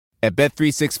At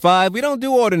Bet365, we don't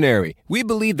do ordinary. We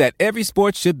believe that every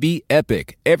sport should be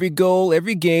epic. Every goal,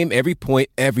 every game, every point,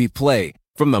 every play.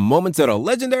 From the moments that are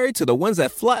legendary to the ones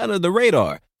that fly under the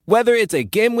radar. Whether it's a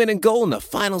game-winning goal in the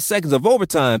final seconds of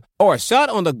overtime or a shot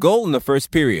on the goal in the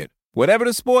first period. Whatever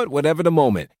the sport, whatever the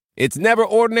moment. It's never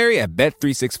ordinary at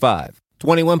Bet365.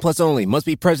 21 plus only. Must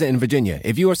be present in Virginia.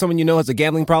 If you or someone you know has a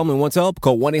gambling problem and wants help,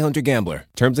 call 1-800-GAMBLER.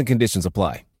 Terms and conditions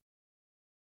apply.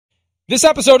 This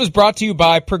episode is brought to you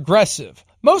by Progressive.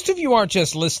 Most of you aren't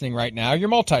just listening right now, you're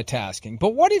multitasking.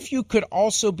 But what if you could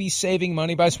also be saving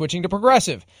money by switching to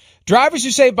Progressive? Drivers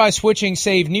who save by switching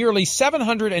save nearly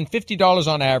 $750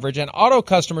 on average, and auto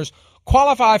customers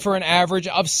qualify for an average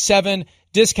of 7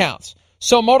 discounts.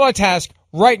 So multitask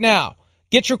right now.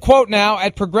 Get your quote now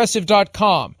at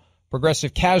Progressive.com.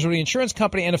 Progressive Casualty Insurance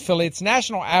Company and affiliates,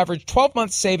 national average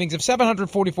 12-month savings of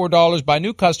 $744 by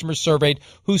new customers surveyed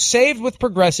who saved with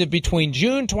Progressive between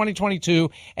June 2022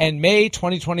 and May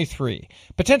 2023.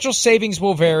 Potential savings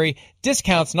will vary.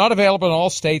 Discounts not available in all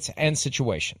states and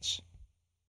situations.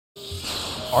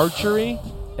 Archery,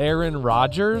 Aaron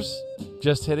Rodgers,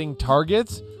 just hitting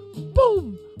targets.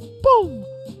 Boom, boom,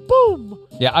 boom.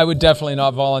 Yeah, I would definitely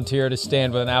not volunteer to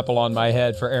stand with an apple on my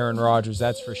head for Aaron Rodgers,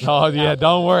 that's for sure. Oh, yeah,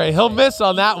 don't worry. He'll miss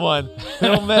on that one.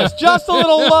 He'll miss. Just a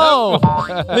little low.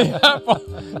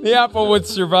 The apple would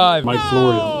survive. Mike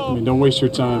Florio. I mean, don't waste your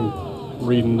time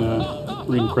reading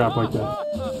crap like that.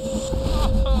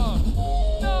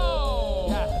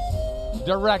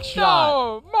 Direct shot.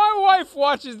 No, my wife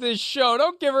watches this show.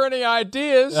 Don't give her any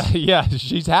ideas. Yeah,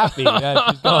 she's happy. Yeah,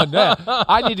 she's going, yeah,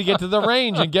 I need to get to the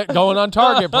range and get going on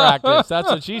target practice. That's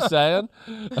what she's saying.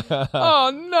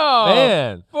 Oh, no.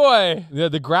 Man. Boy. Yeah,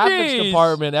 the graphics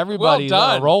department, everybody's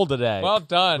on a roll today. Well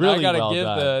done. Really I got to well give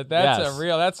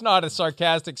done. that's not a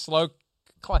sarcastic slow.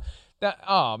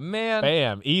 Oh, man.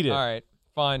 Bam, eat it. All right,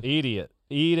 fine. Eat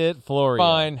it, Florio.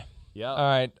 Fine. Yeah.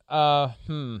 All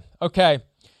right. Okay.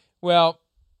 Well,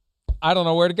 I don't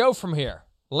know where to go from here.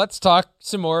 Let's talk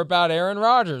some more about Aaron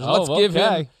Rodgers. Let's give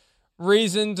him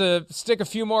reason to stick a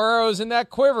few more arrows in that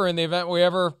quiver in the event we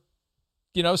ever,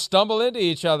 stumble into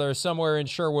each other somewhere in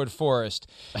Sherwood Forest.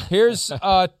 Here's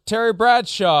Terry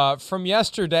Bradshaw from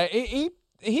yesterday.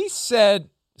 He said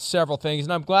several things,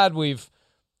 and I'm glad we've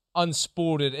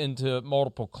unspooled it into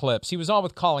multiple clips. He was on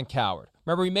with Colin Cowherd.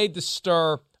 Remember, he made the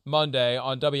stir Monday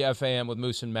on WFAN with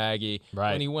Moose and Maggie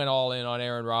when he went all in on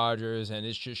Aaron Rodgers, and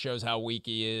it just shows how weak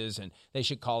he is, and they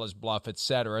should call his bluff,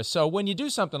 etc. So when you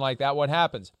do something like that, what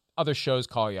happens? Other shows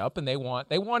call you up, and they want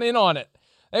in on it.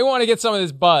 They want to get some of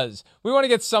this buzz. We want to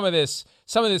get some of this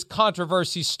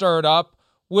controversy stirred up,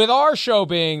 with our show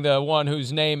being the one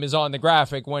whose name is on the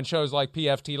graphic when shows like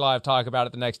PFT Live talk about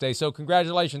it the next day. So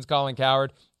congratulations, Colin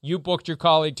Cowherd. You booked your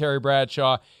colleague, Terry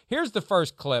Bradshaw. Here's the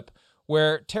first clip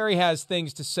where Terry has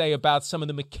things to say about some of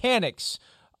the mechanics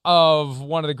of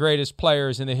one of the greatest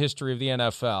players in the history of the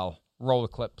NFL. Roll the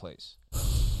clip, please.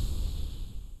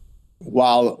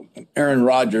 While Aaron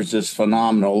Rodgers is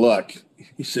phenomenal, look,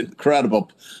 he's an incredible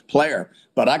player.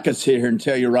 But I could sit here and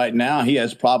tell you right now, he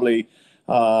has probably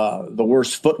the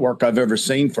worst footwork I've ever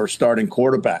seen for a starting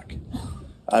quarterback.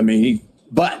 I mean,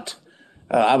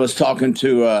 I was talking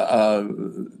to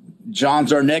John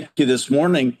Zarnecki this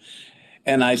morning,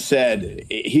 and I said,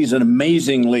 he's an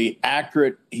amazingly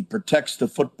accurate. He protects the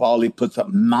football. He puts up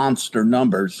monster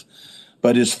numbers,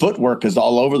 but his footwork is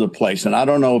all over the place. And I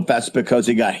don't know if that's because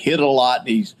he got hit a lot.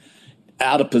 He's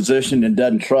out of position and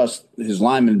doesn't trust his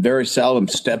lineman. Very seldom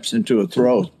steps into a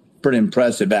throw. Pretty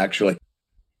impressive, actually.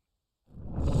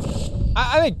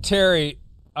 I think Terry.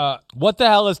 What the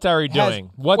hell is Terry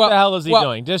doing? What the hell is he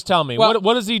doing? Just tell me.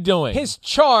 What is he doing? His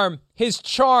charm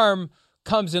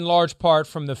comes in large part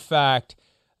from the fact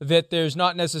that there's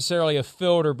not necessarily a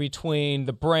filter between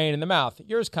the brain and the mouth.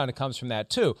 Yours kind of comes from that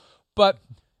too. But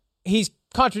he's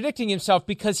contradicting himself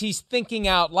because he's thinking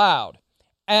out loud.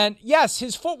 And yes,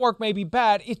 his footwork may be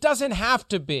bad. It doesn't have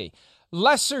to be.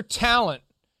 Lesser talent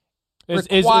Is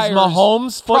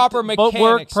Mahomes' proper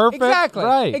footwork perfect? Exactly.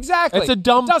 Right. Exactly. It's a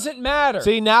dumb. It doesn't matter.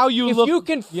 See, now if you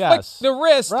can flick the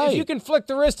wrist, if you can flick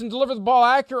the wrist and deliver the ball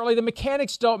accurately, the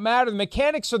mechanics don't matter. The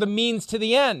mechanics are the means to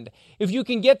the end. If you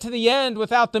can get to the end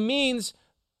without the means,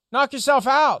 knock yourself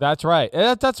out. That's right.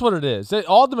 That's what it is.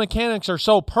 All the mechanics are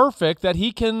so perfect that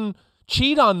he can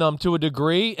cheat on them to a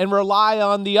degree and rely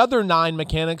on the other 9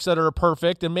 mechanics that are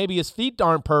perfect, and maybe his feet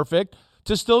aren't perfect,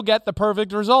 to still get the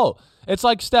perfect result. It's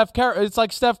like Steph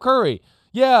Curry.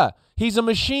 Yeah, he's a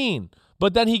machine.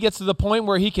 But then he gets to the point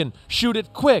where he can shoot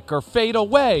it quick or fade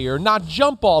away or not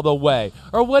jump all the way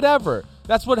or whatever.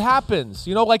 That's what happens.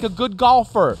 Like a good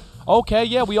golfer. Okay,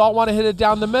 yeah, we all want to hit it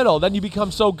down the middle. Then you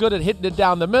become so good at hitting it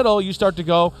down the middle, you start to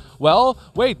go, well,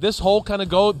 wait, this hole kind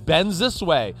of bends this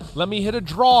way. Let me hit a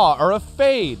draw or a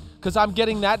fade because I'm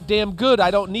getting that damn good.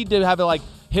 I don't need to have it like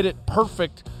hit it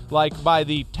perfect like by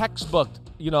the textbook,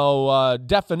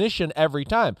 definition every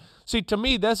time. See, to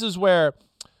me, this is where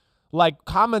like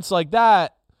comments like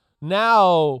that,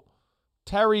 now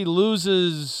Terry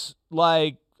loses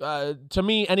to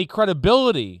me any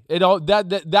credibility.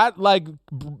 That like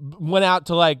went out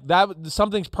to like that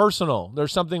something's personal.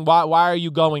 There's something. Why are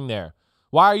you going there?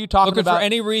 Why are you talking looking about for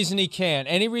any reason he can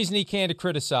to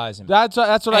criticize him? That's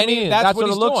what I mean. That's what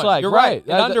it looks doing. like. You're right.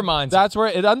 It undermines. That's where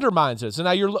it undermines it. So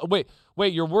now you're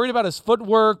you're worried about his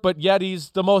footwork, but yet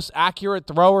he's the most accurate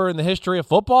thrower in the history of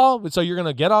football. So you're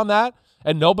gonna get on that,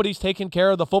 and nobody's taken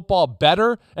care of the football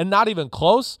better, and not even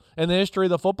close in the history of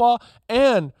the football.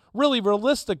 And really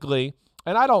realistically,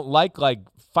 and I don't like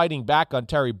fighting back on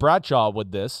Terry Bradshaw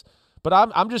with this, but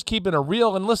I'm just keeping it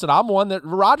real. And listen, I'm one that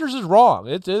Rodgers is wrong.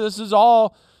 This is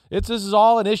all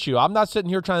an issue. I'm not sitting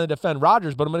here trying to defend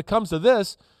Rodgers, but when it comes to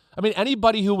this, I mean,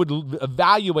 anybody who would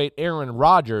evaluate Aaron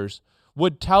Rodgers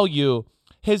would tell you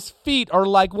his feet are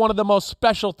like one of the most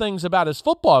special things about his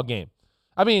football game.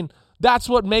 I mean, that's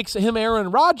what makes him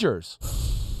Aaron Rodgers.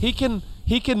 He can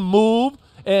move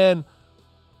and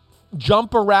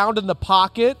jump around in the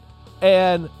pocket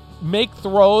and make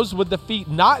throws with the feet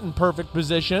not in perfect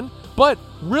position. But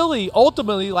really,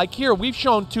 ultimately, like here, we've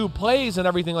shown 2 plays and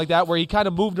everything like that where he kind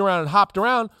of moved around and hopped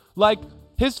around. Like,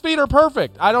 his feet are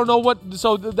perfect. I don't know what –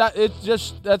 so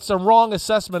that's a wrong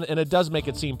assessment, and it does make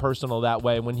it seem personal that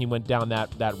way when he went down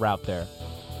that route there.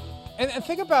 And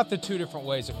think about the 2 different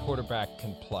ways a quarterback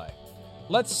can play.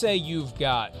 Let's say you've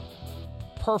got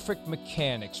perfect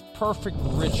mechanics, perfect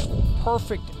ritual,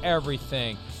 perfect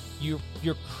everything.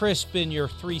 You're crisp in your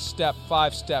 3-step,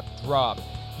 5-step drop.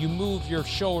 You move your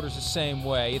shoulders the same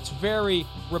way. It's very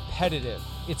repetitive.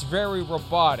 It's very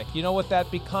robotic. You know what that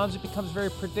becomes? It becomes very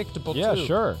predictable, yeah, too. Yeah,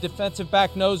 sure. Defensive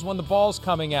back knows when the ball's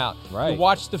coming out. Right. You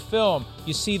watch the film.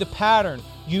 You see the pattern.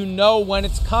 You know when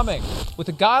it's coming. With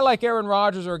a guy like Aaron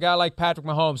Rodgers or a guy like Patrick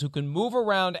Mahomes who can move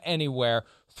around anywhere,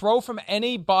 throw from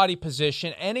any body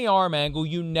position, any arm angle,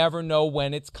 you never know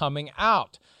when it's coming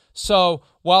out. So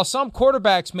while some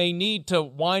quarterbacks may need to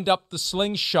wind up the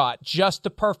slingshot just the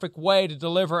perfect way to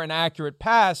deliver an accurate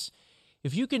pass,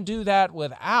 if you can do that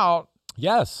without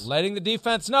letting the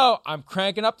defense know, I'm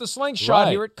cranking up the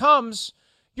slingshot, here it comes,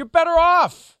 you're better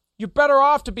off. You're better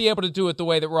off to be able to do it the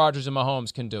way that Rodgers and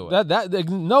Mahomes can do it. That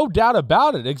no doubt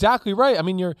about it. Exactly right. I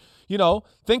mean,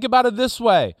 think about it this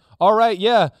way. All right,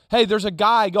 yeah. Hey, there's a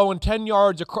guy going 10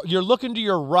 yards. You're looking to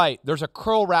your right. There's a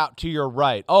curl route to your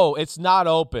right. Oh, it's not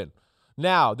open.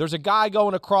 Now, there's a guy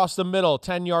going across the middle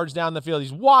 10 yards down the field.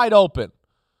 He's wide open.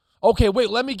 Okay, wait,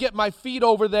 let me get my feet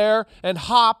over there and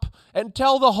hop and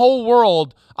tell the whole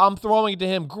world I'm throwing it to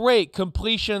him. Great,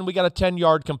 completion. We got a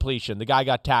 10-yard completion. The guy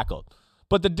got tackled.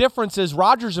 But the difference is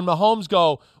Rodgers and Mahomes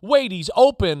go, wait, he's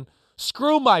open.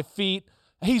 Screw my feet.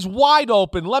 He's wide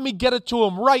open. Let me get it to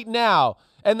him right now.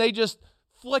 And they just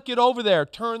flick it over there,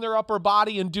 turn their upper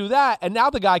body and do that. And now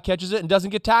the guy catches it and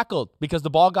doesn't get tackled because the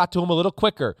ball got to him a little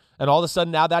quicker. And all of a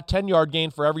sudden now that 10-yard gain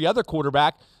for every other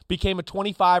quarterback became a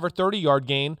 25 or 30-yard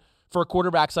gain for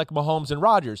quarterbacks like Mahomes and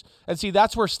Rodgers. And see,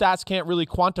 that's where stats can't really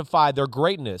quantify their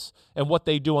greatness and what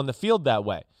they do on the field that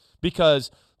way,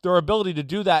 because their ability to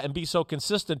do that and be so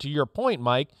consistent, to your point,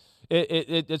 Mike,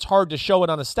 it's hard to show it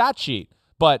on a stat sheet.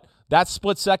 But that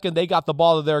split second they got the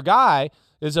ball to their guy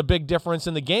is a big difference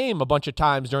in the game a bunch of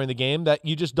times during the game that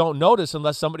you just don't notice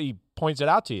unless somebody points it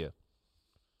out to you.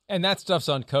 And that stuff's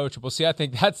uncoachable. See, I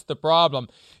think that's the problem.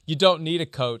 You don't need a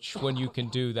coach when you can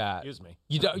do that. Excuse me.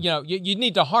 You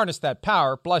need to harness that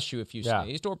power. Bless you if you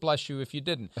sneezed, or bless you if you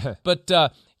didn't. But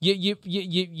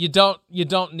you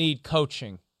don't need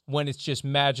coaching when it's just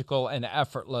magical and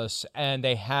effortless, and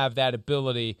they have that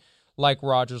ability, like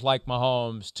Rodgers, like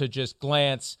Mahomes, to just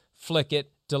glance, flick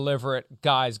it, deliver it,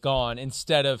 guy's gone,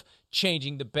 instead of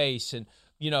changing the base. And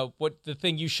what the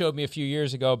thing you showed me a few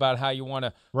years ago about how you want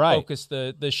to focus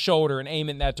the shoulder and aim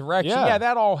in that direction. Yeah,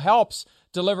 that all helps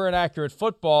deliver an accurate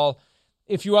football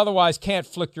if you otherwise can't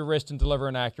flick your wrist and deliver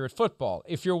an accurate football.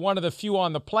 If you're one of the few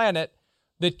on the planet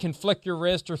that can flick your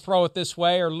wrist or throw it this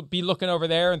way or be looking over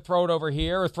there and throw it over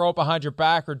here or throw it behind your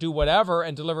back or do whatever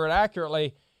and deliver it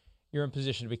accurately, you're in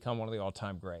position to become one of the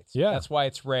all-time greats. Yeah. That's why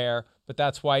it's rare, but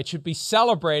that's why it should be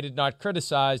celebrated, not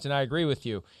criticized, and I agree with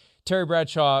you. Terry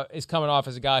Bradshaw is coming off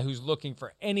as a guy who's looking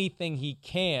for anything he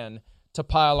can to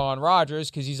pile on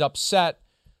Rodgers because he's upset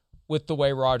with the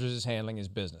way Rodgers is handling his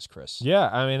business, Chris. Yeah,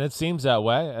 I mean, it seems that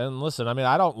way. And listen, I mean,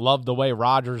 I don't love the way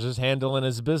Rodgers is handling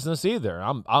his business either.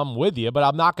 I'm with you, but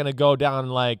I'm not going to go down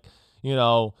like, you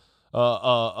know,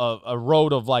 a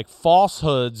road of like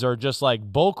falsehoods or just like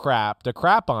bull crap to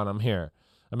crap on him here.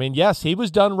 I mean, yes, he was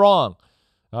done wrong.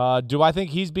 Do I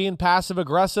think he's being passive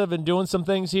aggressive and doing some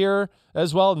things here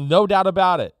as well? No doubt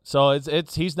about it. So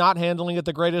he's not handling it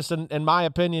the greatest in my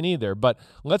opinion either. But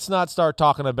let's not start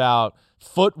talking about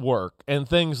footwork and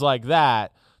things like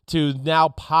that to now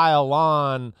pile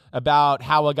on about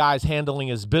how a guy's handling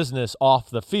his business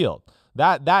off the field.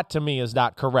 That to me is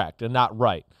not correct and not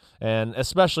right. And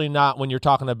especially not when you're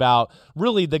talking about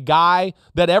really the guy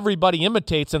that everybody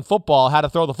imitates in football how to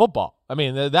throw the football. I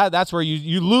mean, that's where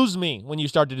you lose me when you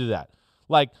start to do that.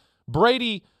 Like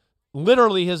Brady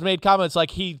literally has made comments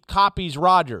like he copies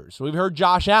Rodgers. We've heard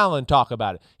Josh Allen talk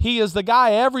about it. He is the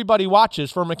guy everybody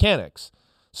watches for mechanics.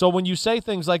 So when you say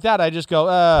things like that, I just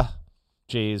go,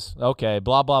 geez, okay,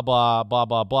 blah, blah, blah, blah,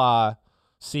 blah, blah,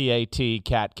 C-A-T,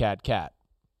 cat, cat, cat.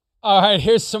 All right,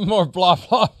 here's some more blah,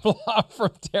 blah, blah from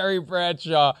Terry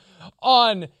Bradshaw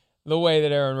on the way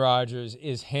that Aaron Rodgers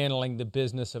is handling the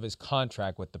business of his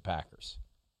contract with the Packers.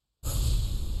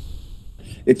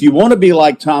 If you want to be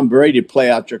like Tom Brady, play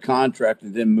out your contract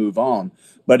and then move on.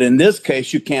 But in this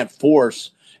case, you can't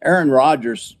force Aaron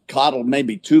Rodgers coddled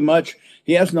maybe too much.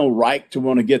 He has no right to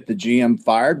want to get the GM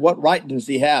fired. What right does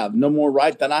he have? No more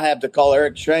right than I have to call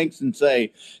Eric Shanks and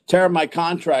say, tear my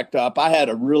contract up. I had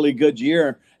a really good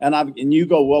year. And you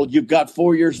go, well, you've got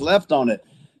 4 years left on it.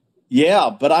 Yeah,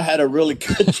 but I had a really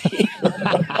good year.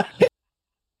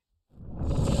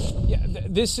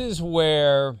 This is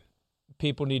where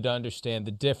people need to understand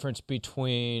the difference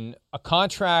between a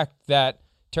contract that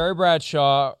Terry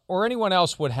Bradshaw or anyone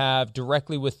else would have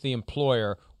directly with the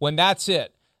employer when that's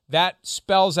it. That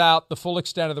spells out the full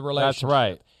extent of the relationship. That's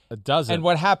right. It doesn't. And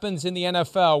what happens in the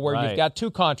NFL where you've got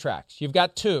two contracts. You've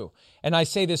got two. And I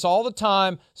say this all the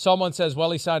time. Someone says,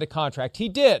 well, he signed a contract. He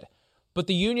did. But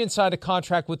the union signed a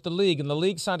contract with the league, and the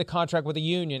league signed a contract with the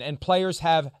union, and players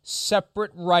have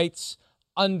separate rights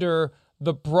under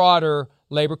the broader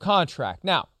labor contract.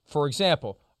 Now, for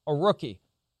example, a rookie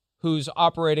who's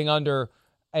operating under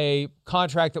a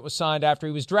contract that was signed after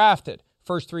he was drafted,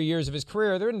 first 3 years of his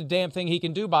career, there isn't a damn thing he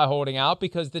can do by holding out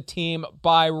because the team,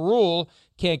 by rule,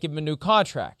 can't give him a new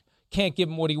contract, can't give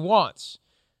him what he wants.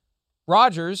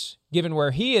 Rodgers, given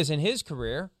where he is in his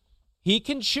career, he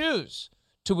can choose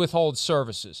to withhold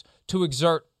services, to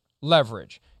exert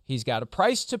leverage. He's got a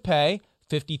price to pay,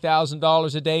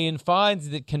 $50,000 a day in fines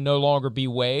that can no longer be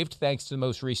waived thanks to the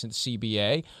most recent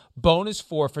CBA, bonus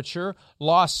forfeiture,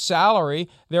 lost salary.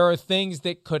 There are things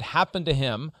that could happen to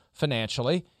him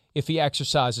financially if he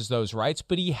exercises those rights,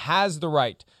 but he has the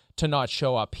right to not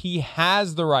show up. He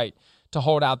has the right to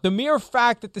hold out. The mere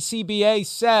fact that the CBA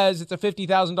says it's a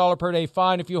 $50,000 per day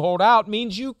fine if you hold out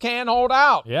means you can hold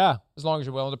out. Yeah. As long as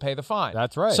you're willing to pay the fine.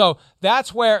 That's right. So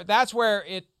that's where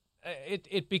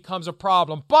it becomes a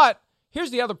problem. But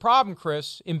here's the other problem,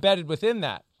 Chris, embedded within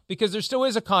that, because there still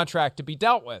is a contract to be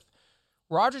dealt with.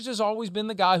 Rodgers has always been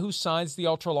the guy who signs the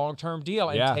ultra long-term deal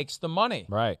and takes the money.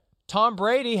 Right. Tom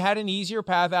Brady had an easier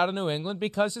path out of New England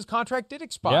because his contract did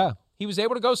expire. Yeah. He was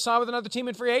able to go sign with another team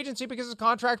in free agency because his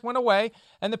contract went away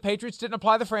and the Patriots didn't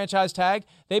apply the franchise tag.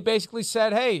 They basically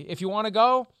said, hey, if you want to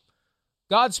go,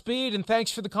 Godspeed and thanks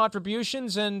for the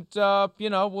contributions and,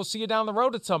 we'll see you down the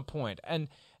road at some point. And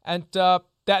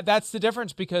that's the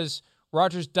difference because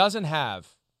Rodgers doesn't have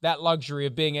that luxury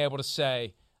of being able to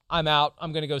say, I'm out.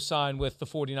 I'm going to go sign with the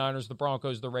 49ers, the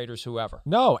Broncos, the Raiders, whoever.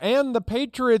 No, and the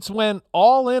Patriots went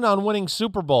all in on winning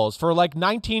Super Bowls for like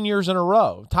 19 years in a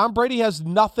row. Tom Brady has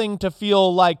nothing to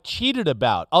feel like cheated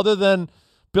about other than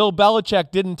Bill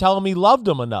Belichick didn't tell him he loved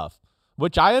him enough,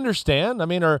 which I understand. I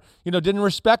mean, or, didn't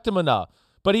respect him enough.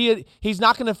 But he's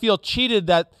not going to feel cheated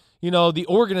that, the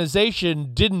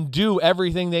organization didn't do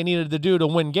everything they needed to do to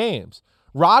win games.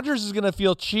 Rodgers is going to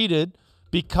feel cheated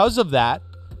because of that.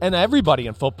 And everybody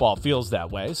in football feels that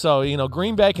way. So,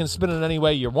 Green Bay can spin it any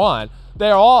way you want.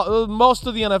 Most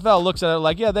of the NFL looks at it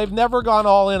like, yeah, they've never gone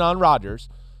all in on Rodgers.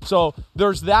 So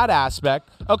there's that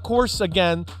aspect. Of course,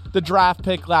 again, the draft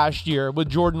pick last year with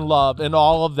Jordan Love and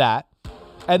all of that.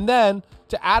 And then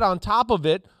to add on top of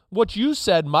it, what you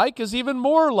said, Mike, is even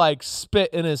more like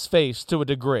spit in his face to a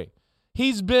degree.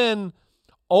 He's been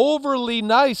overly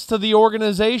nice to the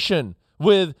organization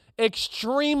with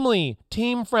extremely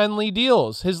team-friendly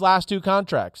deals, his last two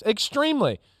contracts.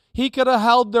 Extremely. He could have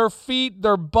held their feet,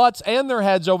 their butts, and their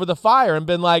heads over the fire and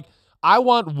been like, I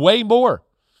want way more.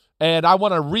 And I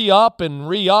want to re-up and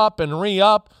re-up and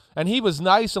re-up. And he was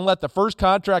nice and let the first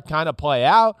contract kind of play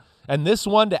out. and this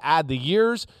one to add the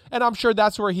years, and I'm sure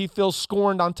that's where he feels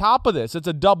scorned on top of this. It's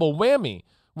a double whammy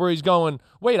where he's going,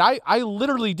 wait, I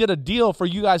literally did a deal for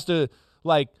you guys to,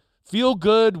 like, feel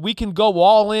good, we can go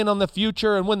all in on the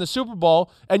future and win the Super Bowl,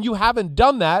 and you haven't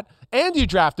done that, and you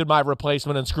drafted my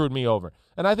replacement and screwed me over.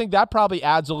 And I think that probably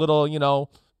adds a little,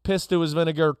 piss to his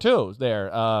vinegar too there.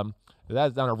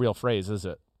 That's not a real phrase, is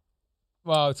it?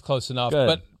 Well, it's close enough. Good.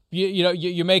 But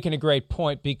you're making a great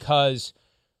point, because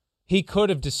he could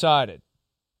have decided,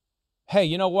 hey,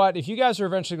 you know what? If you guys are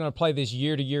eventually going to play this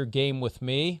year-to-year game with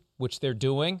me, which they're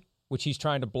doing, which he's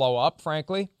trying to blow up,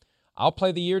 frankly, I'll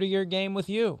play the year-to-year game with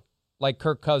you, like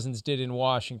Kirk Cousins did in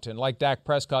Washington, like Dak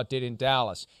Prescott did in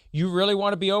Dallas. You really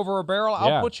want to be over a barrel?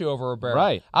 I'll put you over a barrel.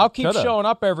 Right. I'll keep showing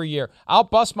up every year. I'll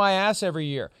bust my ass every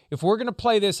year. If we're going to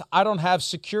play this I don't have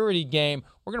security game,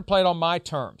 we're going to play it on my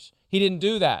terms. He didn't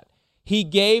do that. He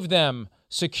gave them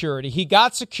security. He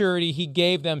got security. He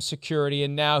gave them security,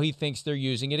 and now he thinks they're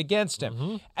using it against him.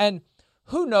 Mm-hmm. And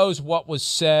who knows what was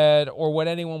said or what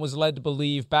anyone was led to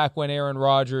believe back when Aaron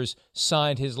Rodgers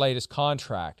signed his latest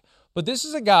contract. But this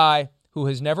is a guy who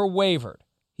has never wavered.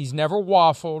 He's never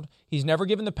waffled. He's never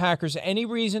given the Packers any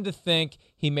reason to think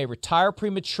he may retire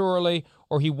prematurely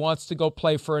or he wants to go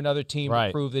play for another team to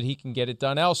prove that he can get it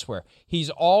done elsewhere. He's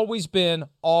always been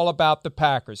all about the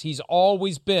Packers. He's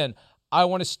always been, I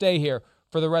want to stay here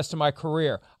for the rest of my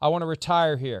career. I want to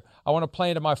retire here. I want to play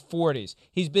into my 40s.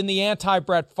 He's been the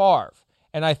anti-Brett Favre.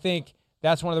 And I think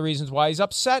that's one of the reasons why he's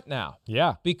upset now.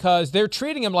 Yeah. Because they're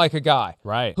treating him like a guy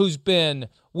who's been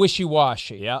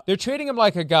wishy-washy. Yeah. They're treating him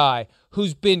like a guy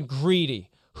who's been greedy,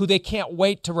 who they can't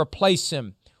wait to replace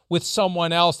him with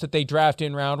someone else that they draft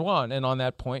in round one. And on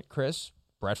that point, Chris,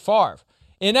 Brett Favre,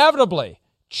 inevitably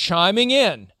chiming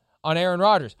in on Aaron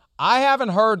Rodgers. I haven't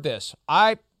heard this.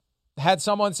 I had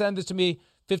someone send this to me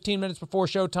 15 minutes before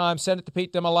showtime, send it to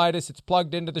Pete Demolitis. It's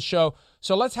plugged into the show.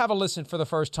 So let's have a listen for the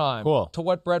first time to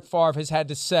what Brett Favre has had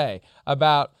to say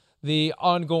about the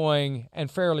ongoing and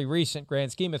fairly recent,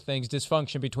 grand scheme of things,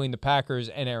 dysfunction between the Packers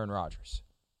and Aaron Rodgers.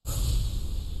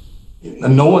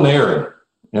 And knowing Aaron,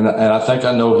 and I think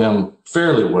I know him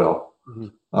fairly well,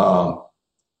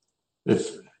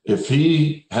 if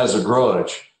he has a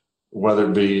grudge, whether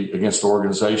it be against the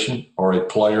organization or a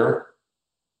player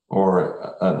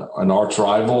or an arch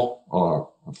rival or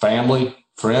family,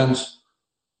 friends,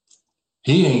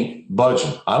 he ain't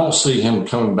budging. I don't see him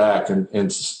coming back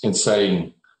and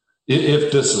saying,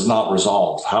 if this is not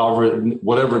resolved,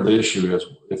 whatever the issue is,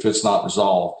 if it's not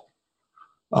resolved,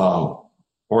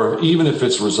 or even if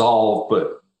it's resolved,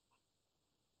 but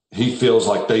he feels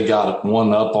like they got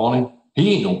one up on him,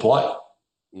 he ain't gonna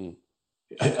play.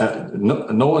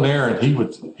 Knowing Aaron,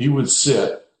 he would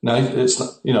sit. Now it's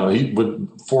he would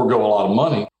forego a lot of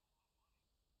money.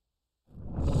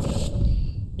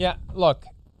 Yeah, look,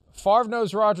 Favre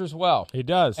knows Rodgers well. He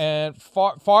does. And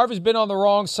Favre has been on the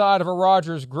wrong side of a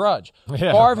Rodgers grudge.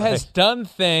 Yeah, Favre has done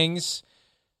things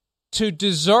to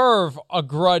deserve a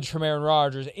grudge from Aaron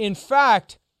Rodgers. In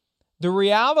fact, the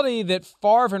reality that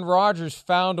Favre and Rodgers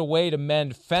found a way to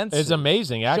mend fences is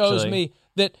amazing, actually. Shows me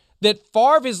that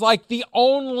Favre is like the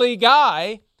only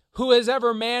guy who has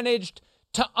ever managed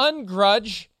to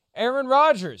ungrudge Aaron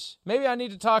Rodgers. Maybe I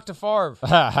need to talk to Favre.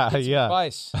 Get some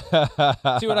advice.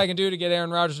 See what I can do to get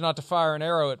Aaron Rodgers not to fire an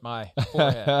arrow at my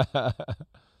forehead.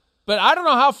 But I don't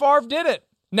know how Favre did it.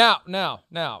 Now,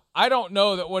 I don't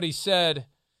know that what he said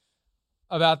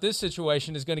about this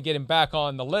situation is going to get him back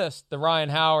on the list. The Ryan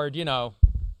Howard,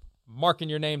 marking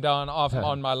your name down off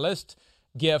on my list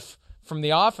gif from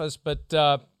The Office. But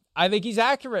I think he's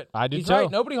accurate. I do he's too.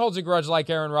 Right. Nobody holds a grudge like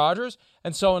Aaron Rodgers.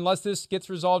 And so unless this gets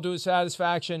resolved to his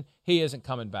satisfaction, he isn't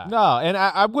coming back. No, and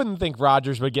I wouldn't think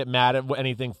Rodgers would get mad at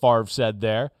anything Favre said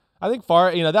there. I think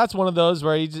Favre, that's one of those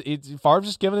where Favre's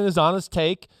just giving his honest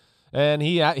take, and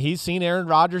he's seen Aaron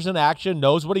Rodgers in action,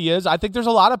 knows what he is. I think there's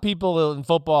a lot of people in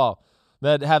football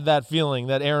that have that feeling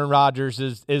that Aaron Rodgers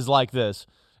is like this,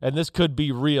 and this could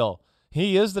be real.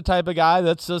 He is the type of guy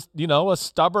that's just, a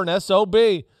stubborn SOB.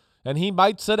 And he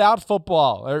might sit out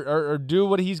football or do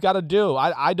what he's got to do.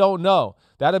 I don't know.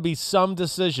 That'd be some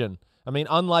decision. I mean,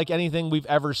 unlike anything we've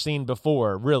ever seen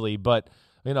before, really. But,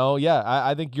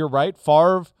 I think you're right.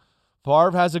 Favre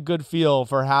has a good feel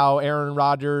for how Aaron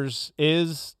Rodgers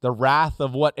is, the wrath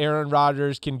of what Aaron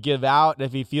Rodgers can give out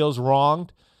if he feels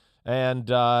wronged. And,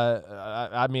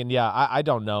 I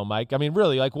don't know, Mike. I mean,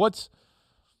 really, what's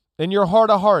in your heart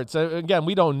of hearts? Again,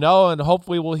 we don't know, and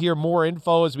hopefully we'll hear more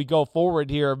info as we go forward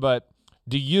here, but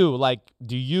do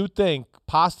you think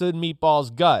Pasta and Meatball's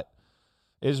gut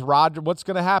is what's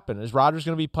going to happen? Is Rodgers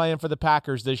going to be playing for the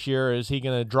Packers this year, or is he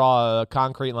going to draw a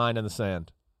concrete line in the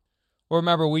sand? Well,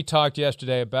 remember, we talked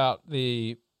yesterday about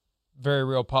the very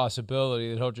real possibility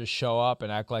that he'll just show up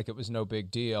and act like it was no big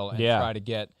deal and try to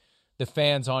get the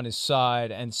fans on his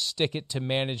side and stick it to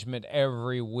management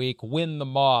every week, win the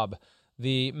mob,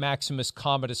 the Maximus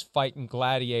Commodus fighting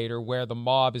gladiator where the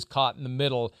mob is caught in the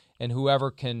middle and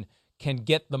whoever can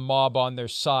get the mob on their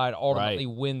side ultimately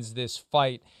wins this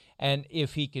fight. And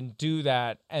if he can do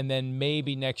that and then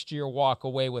maybe next year walk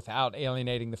away without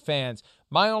alienating the fans,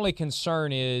 my only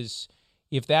concern is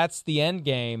if that's the end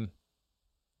game,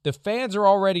 the fans are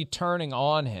already turning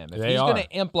on him. If he's going to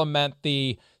implement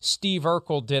the Steve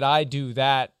Urkel, did I do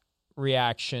that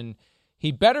reaction,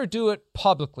 he better do it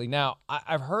publicly. Now,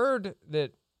 I've heard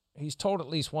that he's told at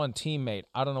least one teammate,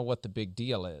 I don't know what the big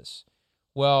deal is.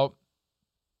 Well,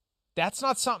 that's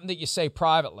not something that you say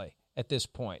privately at this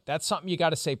point. That's something you got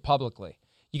to say publicly.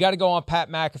 You got to go on Pat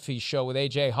McAfee's show with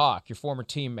A.J. Hawk, your former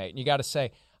teammate, and you got to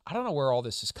say, I don't know where all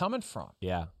this is coming from.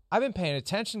 Yeah. I've been paying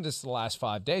attention to this the last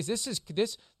 5 days. This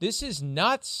is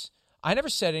nuts. I never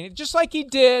said anything. Just like he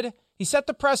did. He set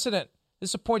the precedent. This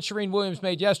is a point Shireen Williams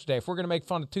made yesterday. If we're going to make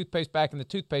fun of toothpaste back in the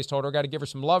toothpaste holder, got to give her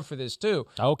some love for this too.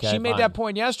 Okay, she made that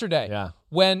point yesterday. Yeah.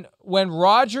 When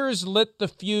Rodgers lit the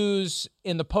fuse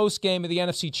in the postgame of the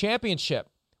NFC Championship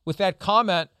with that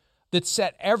comment that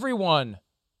set everyone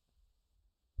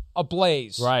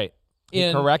ablaze. Right. He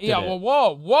corrected it. Yeah,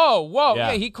 well, whoa.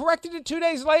 Yeah. Yeah, he corrected it 2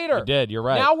 days later. He did, you're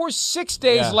right. Now we're 6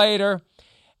 days later,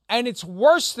 and it's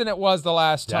worse than it was the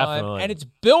last time. Definitely. And it's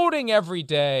building every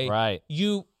day. Right.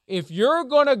 If you're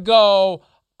going to go,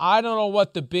 I don't know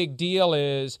what the big deal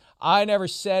is. I never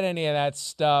said any of that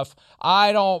stuff.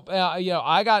 I don't,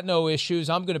 I got no issues.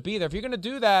 I'm going to be there. If you're going to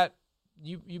do that,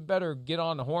 you better get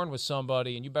on the horn with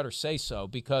somebody, and you better say so,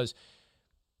 because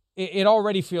it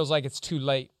already feels like it's too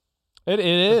late. It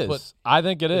is. I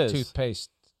think it is.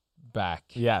 Toothpaste back.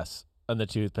 Yes, and the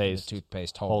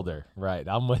toothpaste holder. Right,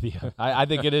 I'm with you. I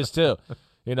think it is too.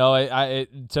 You know,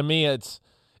 to me,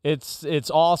 it's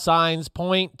all signs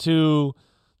point to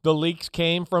the leaks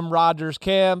came from Rodgers'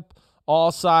 camp.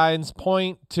 All signs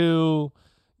point to,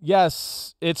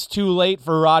 yes, it's too late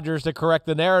for Rodgers to correct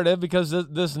the narrative because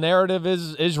this narrative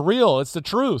is real. It's the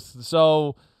truth.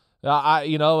 So. I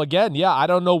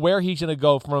don't know where he's going to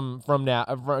go from now,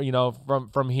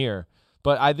 from here.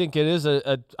 But I think it is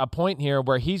a point here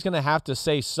where he's going to have to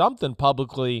say something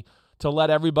publicly to let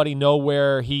everybody know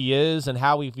where he is and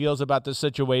how he feels about the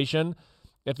situation.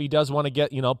 If he does want to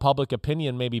get, public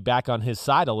opinion maybe back on his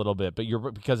side a little bit,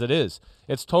 because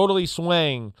it's totally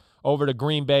swaying over to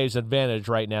Green Bay's advantage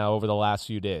right now over the last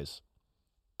few days.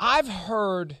 I've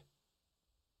heard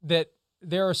that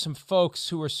there are some folks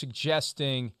who are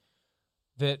suggesting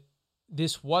that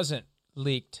this wasn't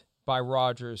leaked by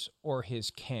Rodgers or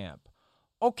his camp.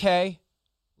 Okay,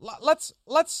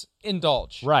 let's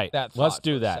indulge. Right. That let's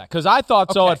do that, because I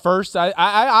thought so at first.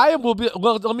 I will be.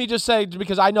 Well, let me just say,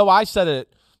 because I know I said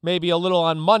it maybe a little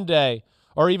on Monday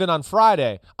or even on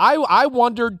Friday. I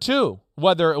wondered too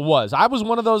whether it was. I was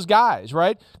one of those guys,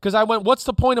 right? Because I went, what's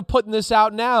the point of putting this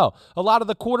out now? A lot of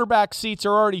the quarterback seats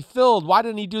are already filled. Why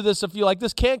didn't he do this? If you like,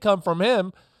 this can't come from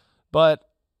him. But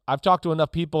I've talked to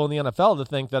enough people in the NFL to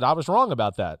think that I was wrong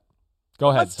about that. Go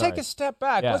ahead. Let's take a step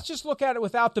back. Yeah. Let's just look at it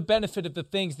without the benefit of the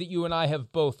things that you and I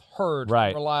have both heard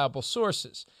from reliable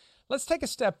sources. Let's take a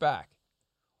step back.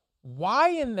 Why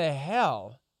in the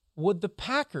hell would the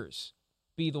Packers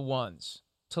be the ones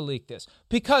to leak this?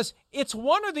 Because it's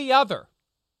one or the other.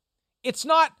 It's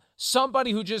not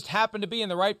somebody who just happened to be in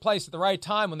the right place at the right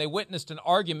time when they witnessed an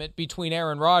argument between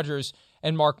Aaron Rodgers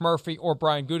and Mark Murphy or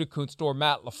Brian Gutekunst or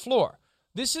Matt LaFleur.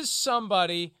 This is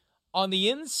somebody on the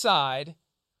inside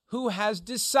who has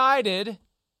decided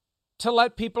to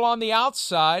let people on the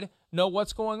outside know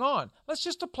what's going on. Let's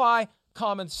just apply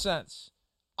common sense.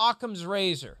 Occam's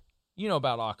razor. You know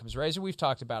about Occam's razor. We've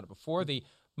talked about it before. The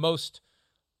most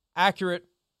accurate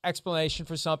explanation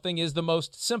for something is the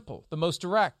most simple, the most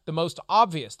direct, the most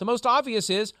obvious. The most obvious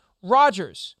is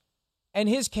Rodgers and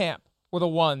his camp were the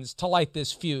ones to light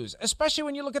this fuse, especially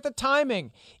when you look at the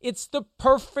timing. It's the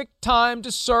perfect time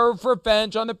to serve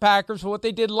revenge on the Packers for what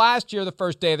they did last year, the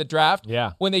first day of the draft.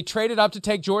 Yeah. When they traded up to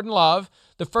take Jordan Love.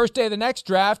 The first day of the next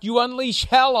draft, you unleash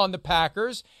hell on the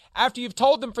Packers. After you've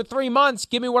told them for 3 months,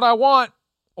 give me what I want,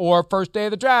 or first day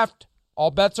of the draft,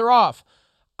 all bets are off.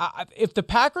 If the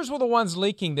Packers were the ones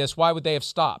leaking this, why would they have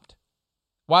stopped?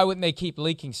 Why wouldn't they keep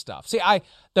leaking stuff? See,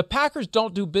 the Packers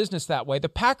don't do business that way. The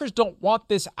Packers don't want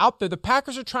this out there. The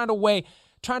Packers are trying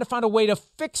to find a way to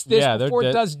fix this before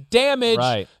it does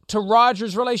damage to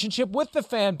Rodgers' relationship with the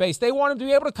fan base. They want him to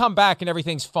be able to come back and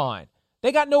everything's fine.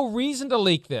 They got no reason to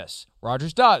leak this.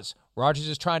 Rodgers does. Rodgers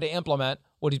is trying to implement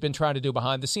what he's been trying to do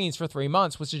behind the scenes for 3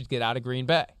 months, which is get out of Green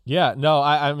Bay. Yeah, no,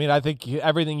 I mean, I think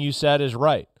everything you said is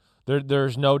right.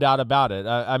 There's no doubt about it.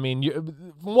 I mean,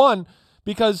 one,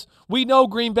 because we know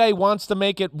Green Bay wants to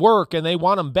make it work and they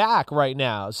want him back right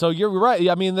now. So you're right.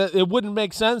 I mean, it wouldn't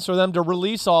make sense for them to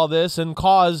release all this and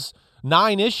cause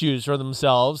 9 issues for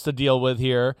themselves to deal with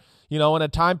here, in a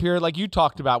time period like you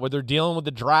talked about where they're dealing with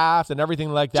the draft and everything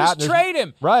like that. Just trade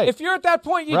him. Right. If you're at that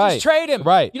point, you just trade him.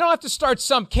 Right. You don't have to start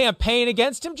some campaign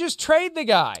against him. Just trade the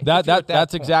guy.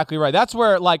 That's exactly right. That's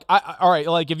where, all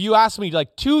right, if you ask me,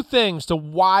 2 things to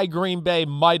why Green Bay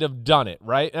might have done it,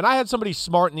 right? And I had somebody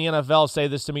smart in the NFL say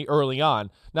this to me early on.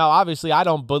 Now, obviously, I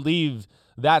don't believe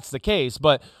that's the case,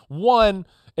 but one,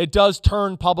 it does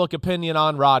turn public opinion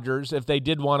on Rodgers if they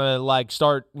did want to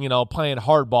start, playing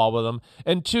hardball with him.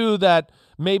 And 2, that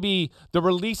maybe the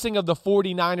releasing of the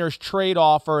 49ers trade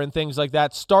offer and things like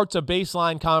that starts a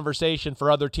baseline conversation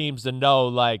for other teams to know,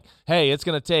 hey, it's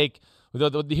going to take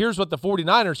here's what the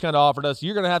 49ers kind of offered us.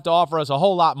 You're going to have to offer us a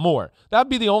whole lot more. That'd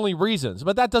be the only reasons,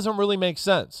 but that doesn't really make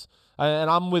sense. And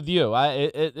I'm with you.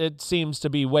 It seems to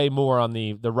be way more on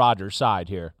the Rodgers side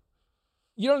here.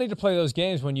 You don't need to play those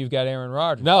games when you've got Aaron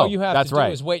Rodgers. No, all you have that's to do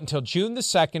right. is wait until June the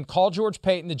 2nd, call George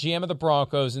Payton, the GM of the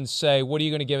Broncos, and say, what are you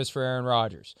going to give us for Aaron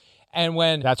Rodgers? And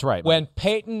when that's right, when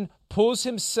Payton pulls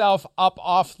himself up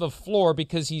off the floor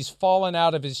because he's fallen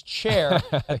out of his chair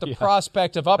at the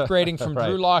prospect of upgrading from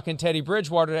Drew Lock and Teddy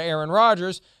Bridgewater to Aaron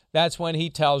Rodgers, that's when he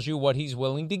tells you what he's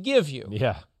willing to give you.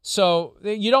 Yeah. So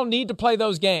you don't need to play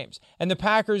those games. And the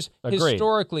Packers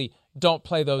historically don't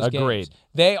play those games.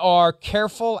 They are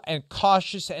careful and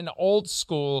cautious and old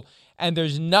school, and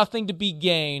there's nothing to be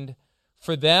gained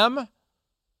for them,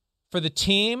 for the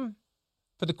team,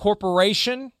 for the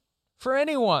corporation, for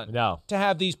anyone to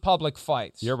have these public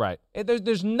fights. You're right.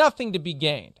 There's nothing to be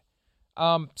gained.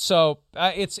 So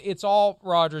it's all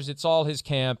Rodgers. It's all his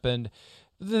camp. And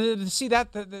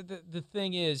the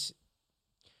thing is,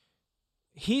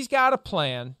 he's got a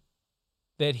plan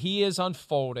that he is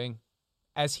unfolding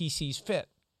as he sees fit.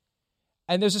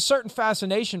 And there's a certain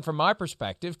fascination from my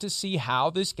perspective to see how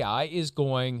this guy is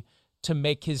going to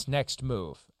make his next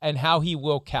move and how he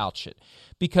will couch it.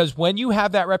 Because when you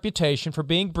have that reputation for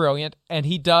being brilliant, and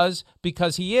he does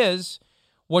because he is,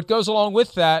 what goes along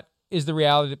with that is the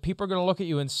reality that people are going to look at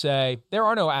you and say, there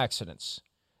are no accidents.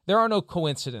 There are no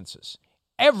coincidences.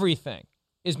 Everything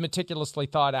is meticulously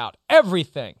thought out.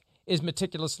 Everything is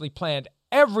meticulously planned.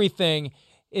 Everything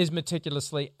is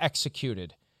meticulously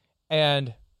executed.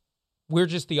 And we're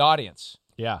just the audience.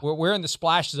 Yeah. We're in the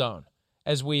splash zone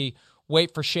as we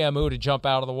wait for Shamu to jump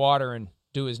out of the water and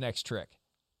do his next trick.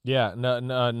 Yeah,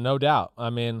 no doubt. I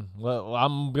mean,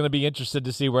 I'm going to be interested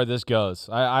to see where this goes.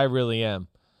 I really am.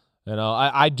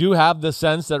 I do have the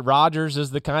sense that Rodgers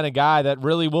is the kind of guy that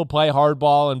really will play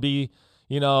hardball and be,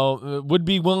 would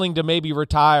be willing to maybe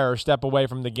retire or step away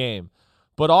from the game.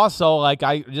 But also, I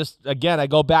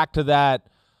go back to that,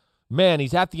 man,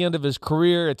 he's at the end of his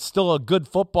career. It's still a good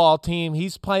football team.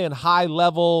 He's playing high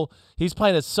level. He's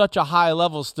playing at such a high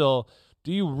level still.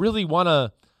 Do you really want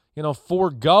to,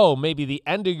 forego maybe the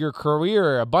end of your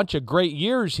career, a bunch of great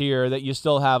years here that you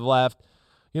still have left,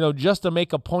 just to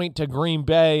make a point to Green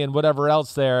Bay and whatever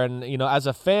else there? And, as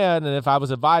a fan, and if I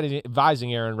was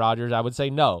advising Aaron Rodgers, I would say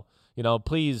no.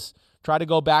 Please try to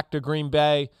go back to Green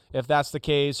Bay if that's the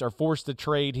case, or force the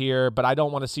trade here, but I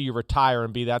don't want to see you retire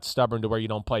and be that stubborn to where you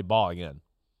don't play ball again.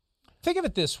 Think of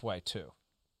it this way, too.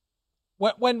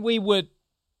 When we would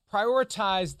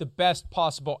prioritize the best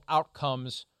possible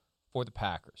outcomes for the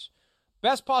Packers,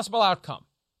 best possible outcome,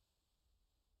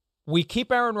 we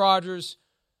keep Aaron Rodgers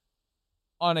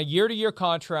on a year-to-year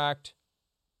contract,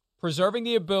 preserving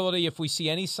the ability, if we see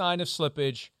any sign of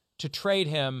slippage, to trade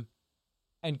him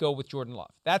and go with Jordan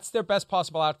Love. That's their best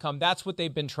possible outcome. That's what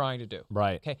they've been trying to do.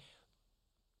 Right. Okay.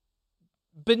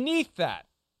 Beneath that,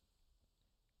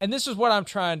 and this is what I'm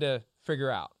trying to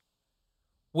figure out,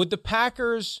 would the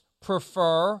Packers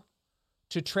prefer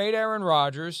to trade Aaron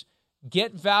Rodgers,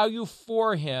 get value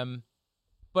for him,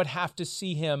 but have to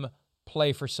see him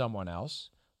play for someone else,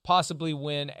 possibly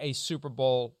win a Super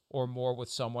Bowl or more with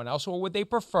someone else, or would they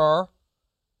prefer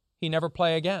he never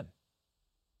play again?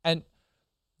 And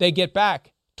they get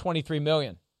back $23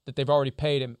 million that they've already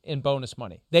paid him in bonus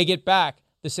money. They get back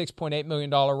the $6.8 million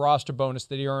roster bonus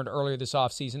that he earned earlier this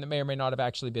offseason that may or may not have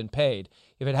actually been paid.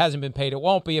 If it hasn't been paid, it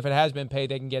won't be. If it has been paid,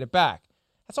 they can get it back.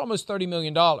 That's almost $30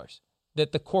 million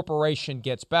that the corporation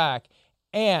gets back,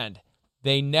 and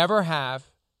they never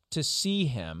have to see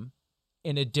him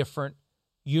in a different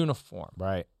uniform.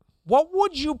 Right. What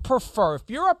would you prefer if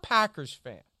you're a Packers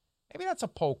fan? Maybe that's a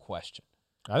poll question.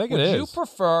 I think it is. Would you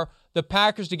prefer the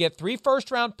Packers to get 3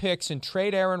 first-round picks and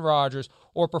trade Aaron Rodgers,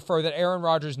 or prefer that Aaron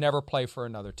Rodgers never play for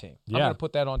another team? Yeah. I'm going to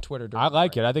put that on Twitter. I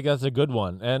like it. I think that's a good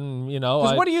one. And,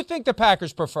 because what do you think the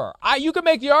Packers prefer? You could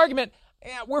make the argument,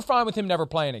 we're fine with him never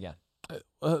playing again.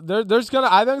 I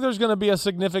think there's gonna be a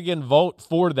significant vote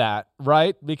for that,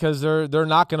 right? Because they're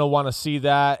not gonna want to see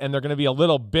that, and they're gonna be a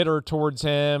little bitter towards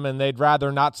him, and they'd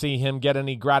rather not see him get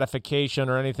any gratification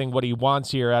or anything what he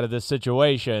wants here out of this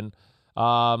situation.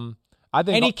 I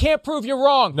think, and he can't prove you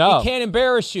wrong. No. He can't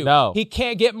embarrass you. No. He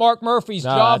can't get Mark Murphy's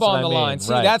job on the line.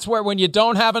 See, that's where when you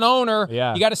don't have an owner,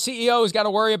 you got a CEO who's got to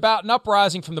worry about an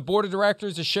uprising from the board of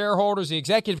directors, the shareholders, the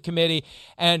executive committee,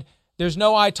 and there's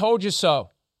no "I told you so"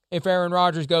 if Aaron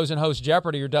Rodgers goes and hosts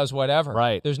Jeopardy or does whatever.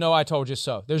 Right. There's no "I told you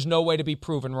so." There's no way to be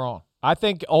proven wrong. I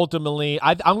think ultimately,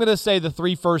 I'm going to say the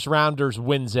 3 first-rounders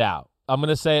wins out. I'm going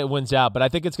to say it wins out, but I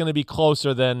think it's going to be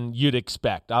closer than you'd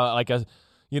expect. Like a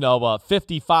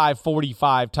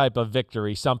 55-45 type of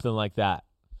victory, something like that.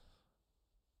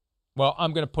 Well,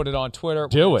 I'm going to put it on Twitter.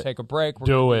 Do We're it. Take a break. We're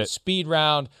Do going to it. do a speed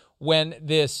round when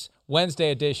this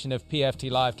Wednesday edition of PFT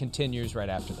Live continues right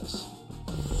after this.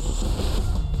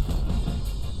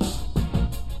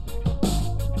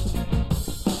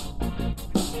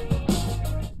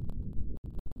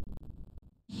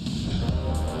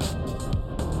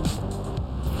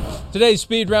 Today's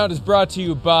speed round is brought to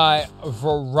you by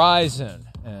Verizon.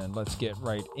 And let's get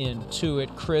right into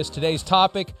it. Chris, today's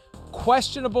topic,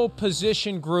 questionable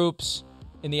position groups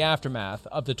in the aftermath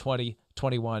of the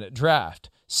 2021 draft.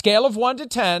 Scale of 1 to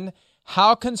 10,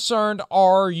 how concerned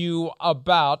are you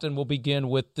about, and we'll begin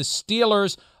with the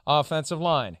Steelers' offensive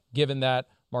line, given that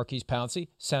Marquise Pouncey,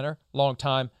 center,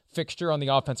 longtime fixture on the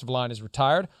offensive line, is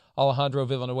retired. Alejandro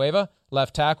Villanueva,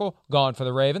 left tackle, gone for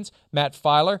the Ravens. Matt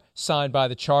Filer, signed by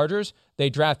the Chargers. They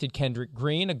drafted Kendrick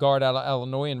Green, a guard out of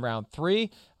Illinois, in round 3.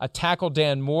 A tackle,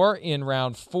 Dan Moore, in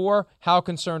round 4. How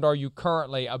concerned are you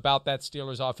currently about that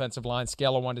Steelers offensive line,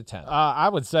 scale of 1 to 10? I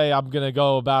would say I'm going to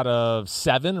go about a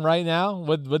 7 right now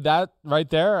with that right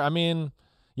there. I mean,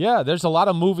 yeah, there's a lot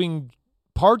of moving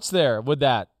parts there with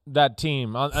that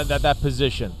team, that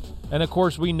position. And, of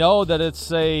course, we know that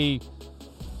it's a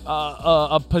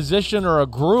position or a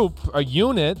group, a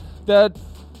unit that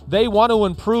they want to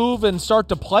improve and start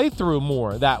to play through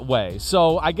more that way.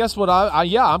 So I guess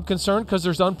I'm concerned because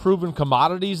there's unproven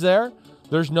commodities there.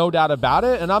 There's no doubt about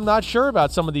it. And I'm not sure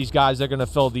about some of these guys that are going to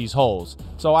fill these holes.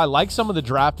 So I like some of the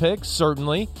draft picks,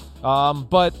 certainly.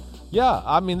 But, yeah,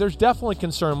 I mean, there's definitely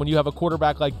concern when you have a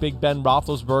quarterback like Big Ben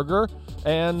Roethlisberger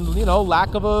and,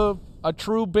 lack of a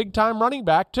true big-time running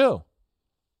back, too.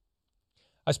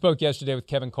 I spoke yesterday with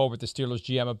Kevin Colbert, the Steelers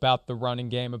GM, about the running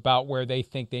game, about where they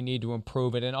think they need to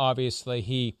improve it. And obviously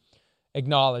he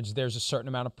acknowledged there's a certain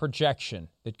amount of projection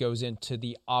that goes into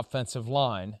the offensive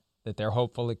line that they're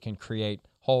hopeful it can create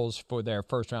holes for their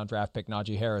first-round draft pick,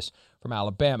 Najee Harris from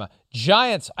Alabama.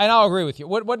 Giants, and I'll agree with you.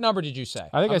 What number did you say?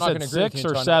 I think I said 6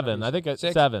 or 7. I think it's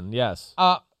 7, yes.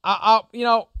 I'll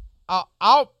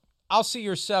see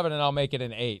your 7 and I'll make it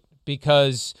an 8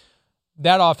 because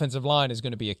that offensive line is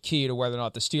going to be a key to whether or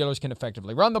not the Steelers can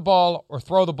effectively run the ball or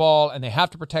throw the ball, and they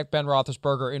have to protect Ben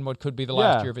Roethlisberger in what could be the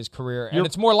last year of his career. And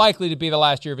it's more likely to be the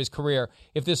last year of his career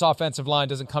if this offensive line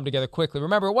doesn't come together quickly.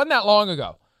 Remember, it wasn't that long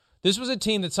ago. This was a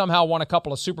team that somehow won a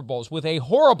couple of Super Bowls with a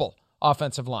horrible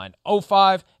offensive line,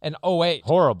 05 and 08.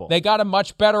 Horrible. They got a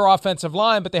much better offensive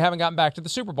line, but they haven't gotten back to the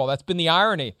Super Bowl. That's been the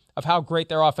irony of how great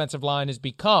their offensive line has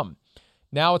become.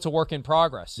 Now it's a work in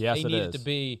progress. Yes, it is.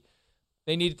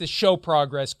 They needed to show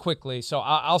progress quickly, so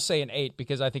I'll say an 8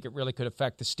 because I think it really could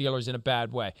affect the Steelers in a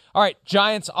bad way. All right,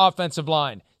 Giants offensive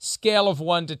line, scale of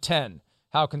 1 to 10.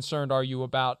 How concerned are you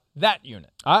about that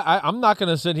unit? I'm not going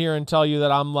to sit here and tell you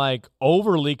that I'm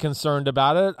overly concerned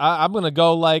about it. I'm going to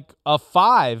go a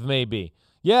 5 maybe.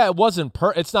 Yeah,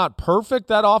 it's not perfect,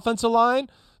 that offensive line,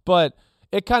 but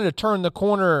it kind of turned the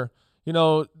corner,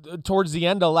 towards the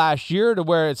end of last year to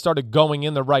where it started going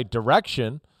in the right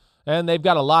direction. And they've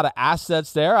got a lot of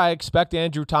assets there. I expect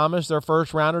Andrew Thomas, their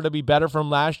first rounder, to be better from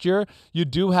last year. You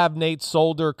do have Nate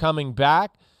Solder coming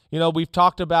back. We've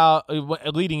talked about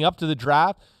leading up to the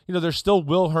draft. There's still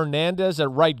Will Hernandez at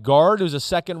right guard, who's a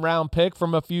second-round pick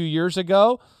from a few years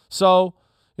ago. So,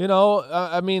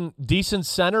 decent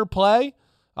center play.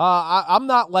 I'm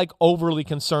not overly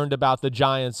concerned about the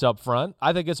Giants up front.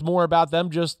 I think it's more about them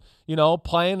just,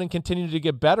 playing and continuing to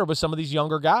get better with some of these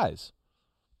younger guys.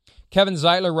 Kevin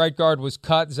Zeitler, right guard, was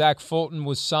cut. Zach Fulton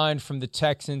was signed from the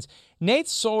Texans. Nate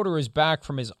Solder is back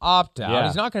from his opt-out. Yeah.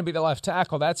 He's not going to be the left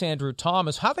tackle. That's Andrew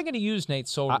Thomas. How are they going to use Nate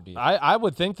Solder? I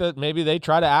would think that maybe they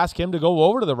try to ask him to go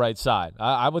over to the right side.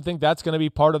 I would think that's going to be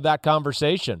part of that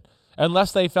conversation.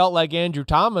 unless they felt like Andrew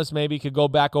Thomas maybe could go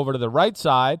back over to the right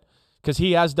side, because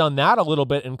he has done that a little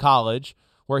bit in college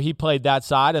where he played that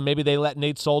side, and maybe they let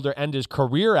Nate Solder end his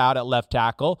career out at left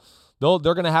tackle. They're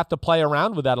going to have to play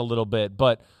around with that a little bit.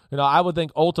 But, I would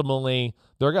think ultimately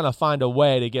they're going to find a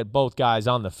way to get both guys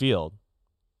on the field.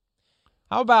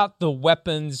 How about the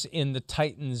weapons in the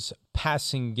Titans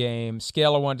passing game?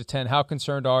 Scale of 1 to 10, how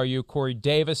concerned are you? Corey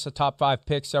Davis, a top 5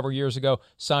 pick several years ago,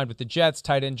 signed with the Jets.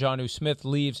 Tight end Jonnu Smith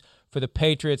leaves for the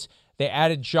Patriots. They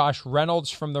added Josh Reynolds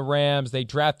from the Rams. They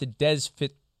drafted Dez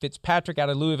Fitzpatrick out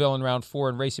of Louisville in round 4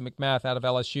 and Racey McMath out of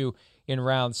LSU in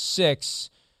round 6.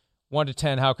 1 to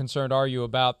 10, how concerned are you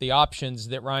about the options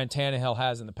that Ryan Tannehill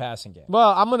has in the passing game? Well,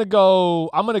 I'm gonna go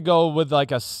with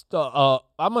like I'm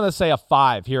gonna say a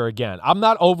 5 here again. I'm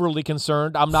not overly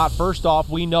concerned. First off,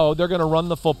 we know they're gonna run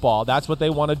the football. That's what they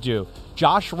want to do.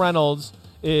 Josh Reynolds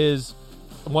is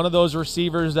one of those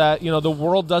receivers that the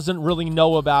world doesn't really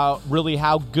know about, really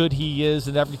how good he is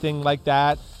and everything like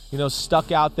that.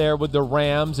 Stuck out there with the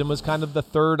Rams and was kind of the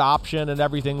third option and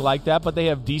everything like that. But they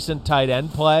have decent tight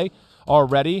end play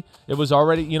already. It was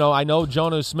already, I know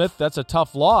Jonnu Smith, that's a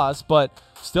tough loss, but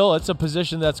still it's a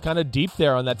position that's kind of deep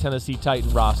there on that Tennessee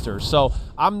Titan roster. So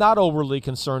I'm not overly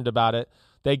concerned about it.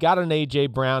 They got an A.J.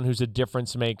 Brown who's a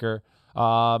difference maker.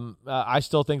 I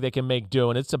still think they can make do,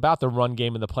 and it's about the run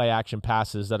game and the play action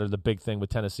passes that are the big thing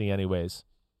with Tennessee anyways.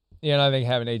 Yeah, and I think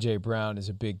having A.J. Brown is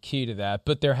a big key to that.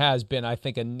 But there has been, I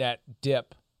think, a net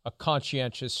dip, a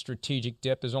conscientious strategic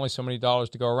dip. There's only so many dollars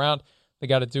to go around. They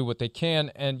got to do what they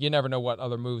can, and you never know what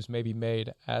other moves may be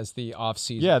made as the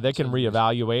offseason. Yeah, they can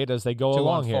reevaluate as they go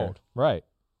along unfold. Here. Right.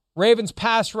 Ravens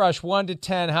pass rush, 1 to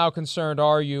 10. How concerned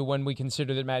are you when we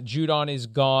consider that Matt Judon is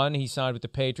gone? He signed with the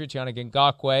Patriots. Yannick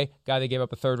Ngakoue, guy they gave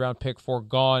up a third-round pick for,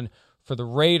 gone for the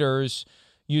Raiders.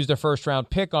 Used a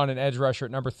first-round pick on an edge rusher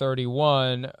at number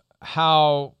 31.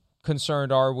 How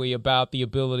concerned are we about the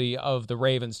ability of the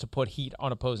Ravens to put heat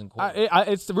on opposing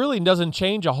quarterbacks? It really doesn't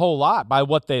change a whole lot by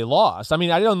what they lost. I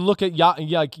mean, I don't look at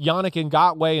Yannick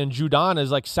Ngakoue and Judon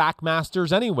as like sack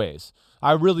masters anyways.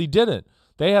 I really didn't.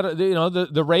 They had,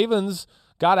 the Ravens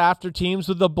got after teams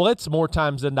with the blitz more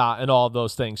times than not and all of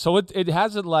those things. So it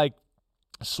hasn't like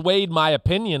swayed my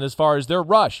opinion as far as their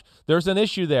rush. There's an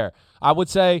issue there. I would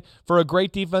say for a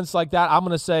great defense like that, I'm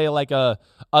going to say like a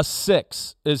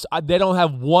 6. They don't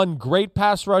have one great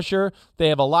pass rusher. They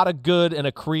have a lot of good and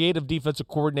a creative defensive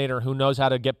coordinator who knows how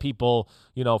to get people,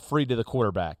 free to the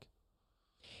quarterback.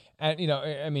 And,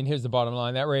 here's the bottom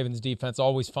line. That Ravens defense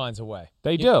always finds a way.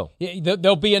 They do.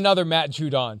 There'll be another Matt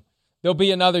Judon. There'll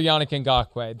be another Yannick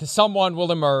Ngakoue. Someone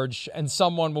will emerge, and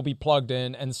someone will be plugged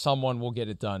in, and someone will get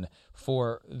it done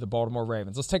for the Baltimore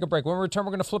Ravens. Let's take a break. When we return,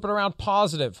 we're going to flip it around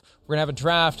positive. We're going to have a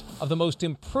draft of the most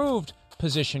improved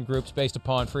position groups based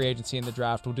upon free agency in the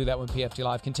draft. We'll do that when PFT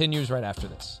Live continues right after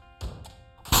this.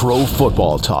 Pro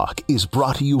Football Talk is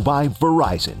brought to you by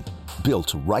Verizon,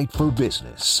 built right for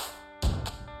business.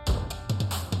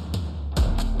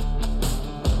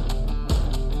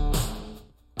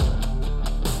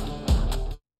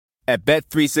 At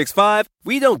Bet365,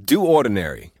 we don't do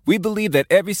ordinary. We believe that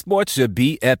every sport should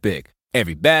be epic.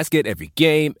 Every basket, every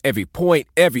game, every point,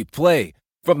 every play.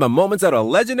 From the moments that are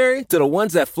legendary to the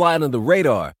ones that fly under the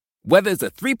radar. Whether it's a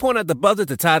three-pointer at the buzzer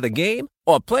to tie the game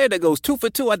or a player that goes 2 for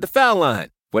 2 at the foul line.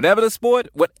 Whatever the sport,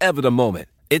 whatever the moment.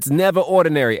 It's never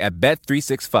ordinary at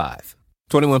Bet365.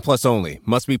 21 plus only.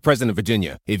 Must be present in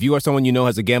Virginia. If you or someone you know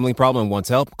has a gambling problem and wants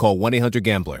help, call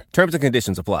 1-800-GAMBLER. Terms and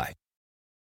conditions apply.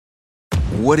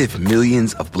 What if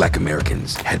millions of Black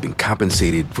Americans had been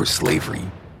compensated for slavery?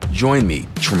 Join me,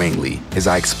 Tremaine Lee, as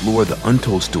I explore the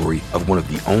untold story of one of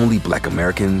the only Black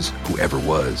Americans who ever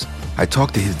was. I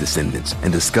talk to his descendants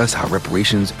and discuss how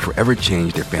reparations forever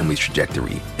changed their family's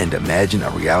trajectory and imagine a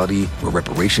reality where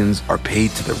reparations are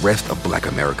paid to the rest of Black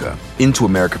America. Into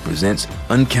America presents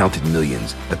Uncounted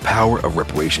Millions, The Power of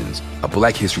Reparations, a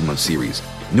Black History Month series.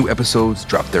 New episodes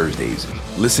drop Thursdays.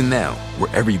 Listen now,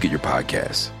 wherever you get your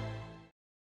podcasts.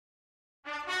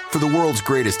 For the world's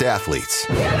greatest athletes,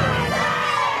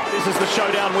 this is the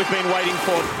showdown we've been waiting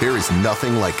for. There is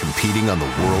nothing like competing on the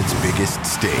world's biggest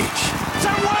stage. It's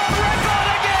a world record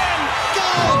again!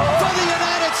 Gold for the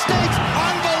United States!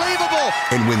 Unbelievable!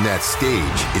 And when that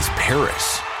stage is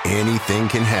Paris, anything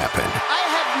can happen.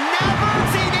 I have never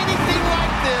seen anything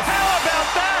like this! How about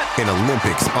that? An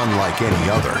Olympics unlike any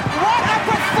other. What a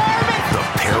performance! The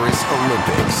Paris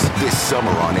Olympics, this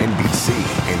summer on NBC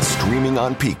and streaming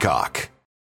on Peacock.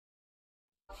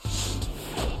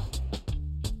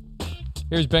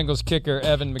 Here's Bengals kicker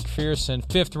Evan McPherson,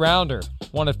 5th rounder,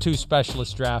 one of 2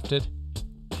 specialists drafted.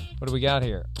 What do we got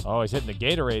here? Oh, he's hitting the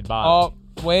Gatorade bottle.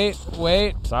 Oh, Wait.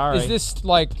 Sorry. Is this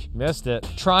like missed it?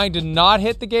 Trying to not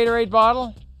hit the Gatorade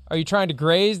bottle? Are you trying to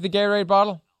graze the Gatorade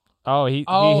bottle? Oh, he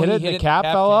hit it. The cap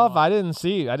fell off. I didn't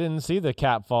see the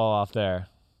cap fall off there.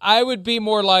 I would be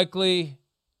more likely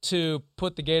to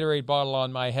put the Gatorade bottle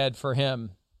on my head for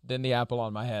him than the apple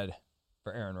on my head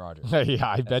for Aaron Rodgers. Yeah,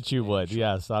 I bet you would.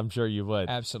 Yes, I'm sure you would.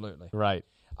 Absolutely. Right.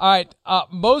 All right.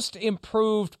 Most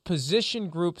improved position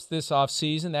groups this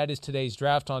offseason. That is today's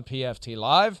draft on PFT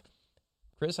Live.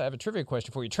 Chris, I have a trivia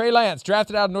question for you. Trey Lance,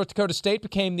 drafted out of North Dakota State,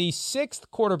 became the 6th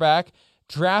quarterback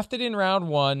drafted in round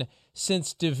 1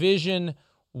 since Division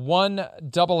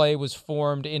 1AA was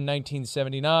formed in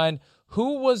 1979.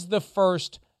 Who was the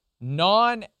first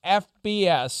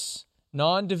non-FBS,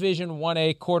 non-Division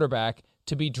 1A quarterback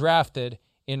to be drafted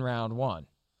in round 1?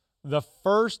 The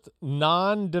first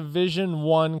non-Division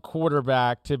 1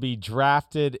 quarterback to be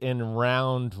drafted in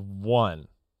round 1.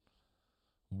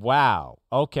 Wow.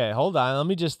 Okay, hold on. Let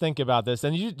me just think about this.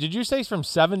 And did you say it's from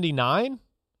 79?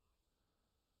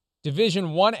 Division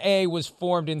 1A was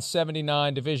formed in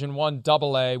 79. Division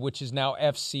 1AA, which is now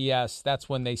FCS, that's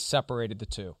when they separated the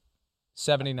two.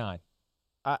 79.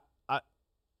 I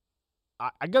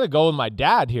got to go with my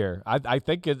dad here. I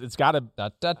think it's got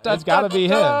to be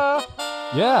him.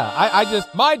 Yeah,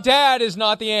 my dad is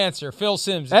not the answer. Phil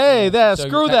Simms. Hey,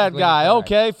 screw that guy. Correct.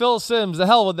 Okay, Phil Simms. The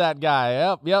hell with that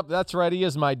guy. Yep, that's right. He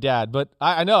is my dad. But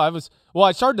I know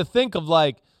I started to think of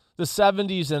like the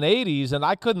 70s and 80s, and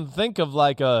I couldn't think of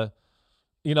like a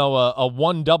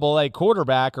 1AA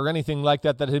quarterback or anything like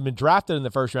that had been drafted in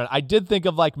the first round. I did think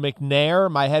of like McNair.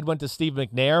 My head went to Steve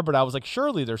McNair, but I was like,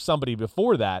 surely there's somebody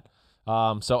before that.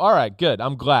 So, all right, good.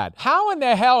 I'm glad. How in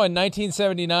the hell in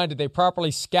 1979 did they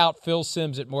properly scout Phil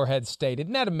Simms at Morehead State?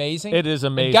 Isn't that amazing? It is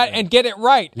amazing. And get it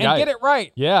right. Get it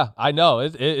right. Yeah, I know.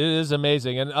 It is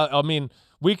amazing. And, I mean,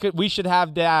 we should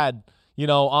have Dad,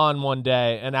 on one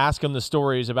day and ask him the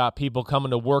stories about people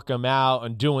coming to work him out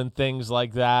and doing things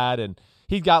like that. And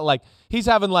he's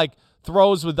having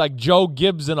throws with Joe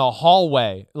Gibbs in a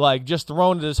hallway, just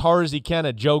throwing it as hard as he can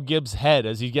at Joe Gibbs' head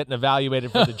as he's getting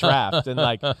evaluated for the draft.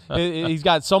 And he's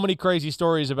got so many crazy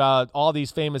stories about all these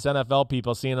famous NFL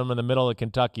people seeing him in the middle of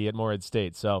Kentucky at Morehead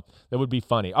State. So that would be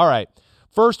funny. All right.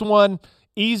 First one,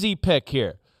 easy pick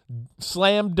here.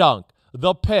 Slam dunk.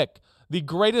 The pick. The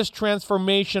greatest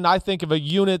transformation, I think, of a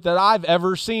unit that I've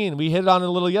ever seen. We hit it on a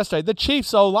little yesterday. The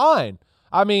Chiefs O-line.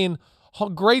 I mean,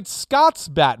 great Scots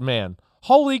Batman.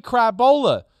 Holy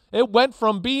crapola. It went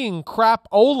from being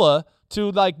crapola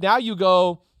to now you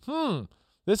go,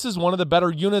 this is one of the better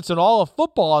units in all of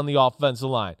football on the offensive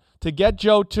line. To get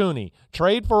Joe Thuney,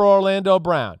 trade for Orlando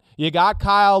Brown. You got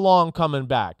Kyle Long coming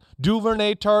back.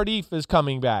 Duvernay Tardif is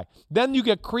coming back. Then you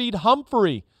get Creed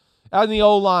Humphrey on the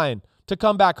O-line to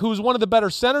come back, who's one of the better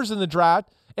centers in the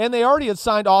draft. And they already had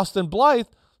signed Austin Blythe.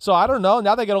 So I don't know.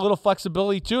 Now they get a little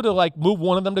flexibility, too, to move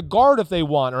one of them to guard if they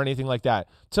want or anything like that.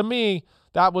 To me,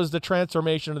 that was the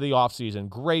transformation of the offseason.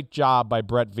 Great job by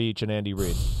Brett Veach and Andy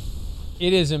Reid.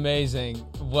 It is amazing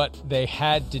what they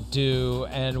had to do,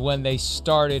 and when they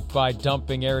started by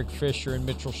dumping Eric Fisher and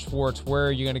Mitchell Schwartz, where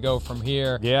are you going to go from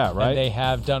here? Yeah, right. And they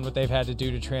have done what they've had to do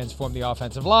to transform the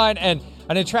offensive line, and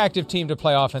an attractive team to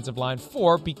play offensive line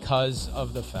for because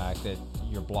of the fact that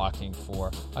you're blocking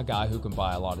for a guy who can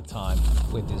buy a lot of time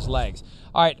with his legs.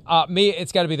 All right,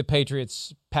 it's got to be the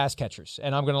Patriots pass catchers,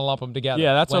 and I'm going to lump them together.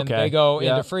 Yeah, that's when okay. They go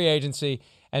into free agency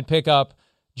and pick up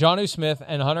Jonnu Smith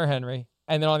and Hunter Henry,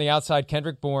 and then on the outside,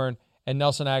 Kendrick Bourne and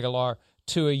Nelson Aguilar,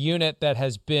 to a unit that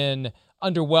has been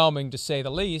underwhelming, to say the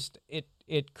least.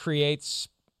 It creates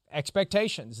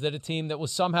expectations that a team that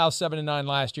was somehow 7-9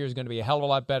 last year is going to be a hell of a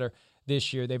lot better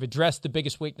this year. They've addressed the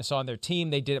biggest weakness on their team.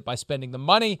 They did it by spending the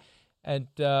money, and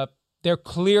they're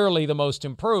clearly the most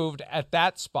improved at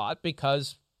that spot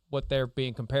because what they're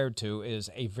being compared to is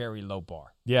a very low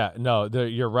bar. Yeah, no,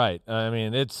 you're right. I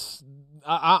mean,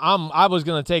 I was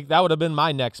going to take, that would have been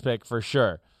my next pick for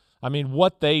sure. I mean,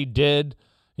 what they did,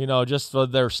 just for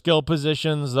their skill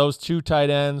positions, those 2 tight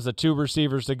ends, the 2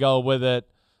 receivers to go with it,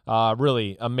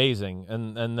 really amazing.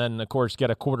 And then, of course, get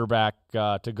a quarterback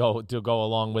to go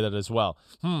along with it as well.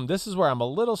 This is where I'm a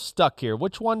little stuck here.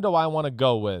 Which one do I want to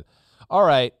go with? All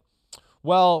right.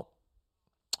 Well,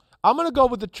 I'm going to go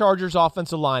with the Chargers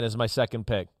offensive line as my second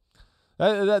pick.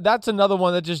 That's another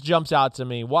one that just jumps out to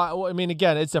me. Why? I mean,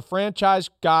 again, it's a franchise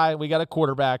guy. We got a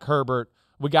quarterback, Herbert.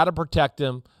 We got to protect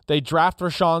him. They draft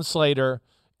Rashawn Slater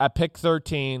at pick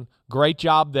 13. Great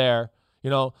job there.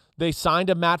 They signed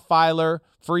a Matt Filer,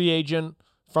 free agent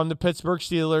from the Pittsburgh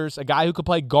Steelers, a guy who could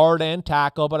play guard and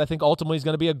tackle, but I think ultimately he's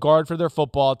going to be a guard for their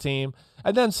football team.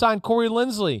 And then signed Corey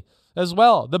Linsley as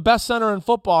well, the best center in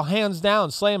football, hands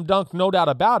down, slam dunk, no doubt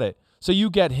about it. So you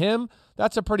get him,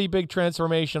 that's a pretty big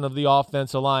transformation of the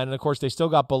offensive line. And, of course, they still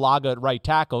got Bulaga at right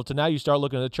tackle. So now you start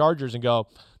looking at the Chargers and go,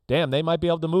 damn, they might be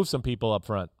able to move some people up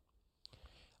front.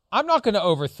 I'm not going to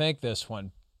overthink this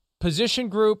one. Position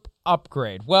group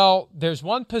upgrade. Well, there's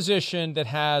one position that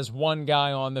has one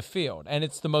guy on the field, and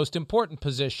it's the most important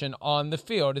position on the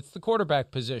field. It's the quarterback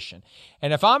position.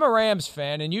 And if I'm a Rams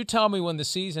fan and you tell me when the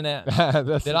season ends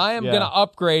that I am going to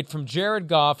upgrade from Jared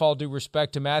Goff, all due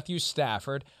respect to Matthew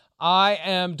Stafford, I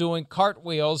am doing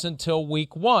cartwheels until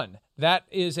week 1. That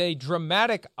is a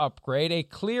dramatic upgrade, a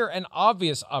clear and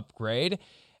obvious upgrade,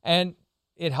 and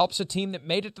it helps a team that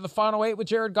made it to the final 8 with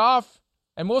Jared Goff.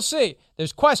 And we'll see.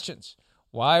 There's questions.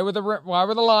 Why were the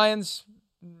Lions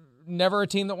never a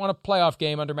team that won a playoff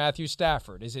game under Matthew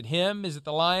Stafford? Is it him? Is it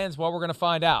the Lions? Well, we're going to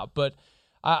find out. But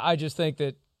I just think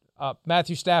that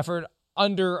Matthew Stafford,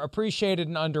 underappreciated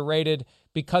and underrated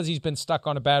because he's been stuck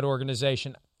on a bad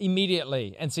organization,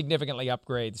 immediately and significantly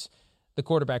upgrades the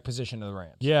quarterback position of the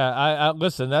Rams. Yeah, I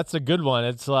listen, that's a good one.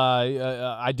 It's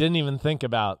I didn't even think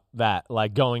about that,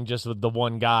 like going just with the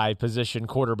one guy position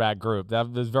quarterback group.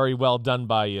 That was very well done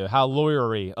by you. How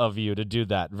lawyery of you to do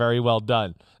that. Very well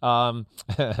done. I'm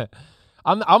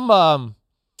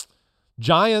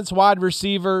Giants wide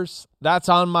receivers. That's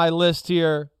on my list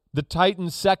here. The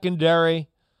Titans secondary.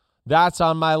 That's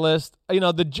on my list. You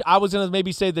know, I was going to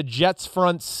maybe say the Jets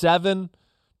front 7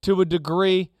 to a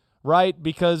degree. Right,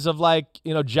 because of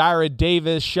Jared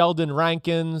Davis, Sheldon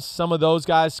Rankins, some of those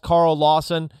guys, Carl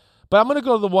Lawson. But I'm going to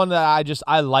go to the one that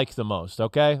I like the most,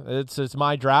 okay? It's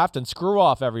my draft, and screw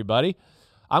off, everybody.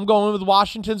 I'm going with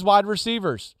Washington's wide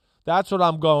receivers. That's what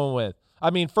I'm going with.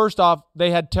 I mean, first off, they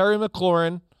had Terry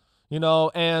McLaurin,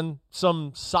 and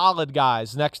some solid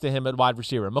guys next to him at wide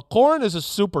receiver. McLaurin is a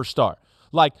superstar.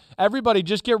 Like, everybody,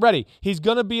 just get ready. He's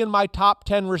going to be in my top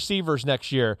 10 receivers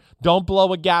next year. Don't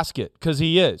blow a gasket, because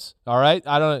he is, all right?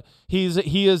 He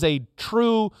is a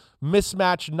true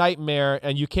mismatch nightmare,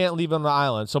 and you can't leave him on the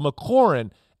island. So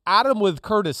McLaurin, add him with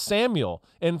Curtis Samuel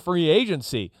in free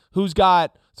agency, who's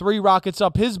got 3 rockets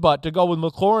up his butt to go with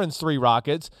McLaurin's 3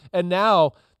 rockets, and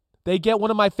now they get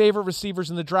one of my favorite receivers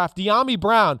in the draft, De'Ami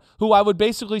Brown, who I would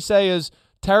basically say is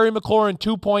Terry McLaurin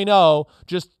 2.0,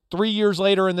 just 3 years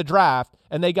later in the draft,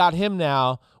 and they got him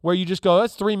now, where you just go,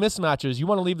 that's 3 mismatches. You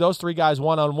want to leave those 3 guys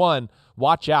one-on-one,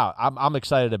 watch out. I'm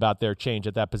excited about their change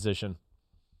at that position.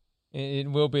 It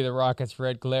will be the Rockets'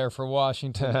 red glare for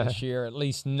Washington this year, at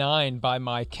least 9 by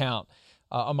my count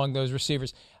among those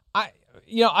receivers. I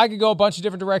could go a bunch of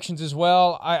different directions as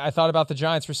well. I thought about the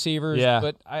Giants receivers,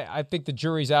 but I think the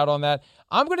jury's out on that.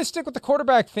 I'm going to stick with the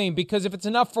quarterback theme, because if it's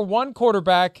enough for one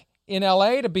quarterback in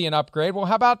L.A. to be an upgrade, well,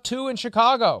 how about 2 in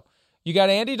Chicago? You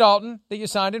got Andy Dalton that you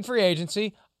signed in free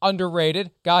agency, underrated,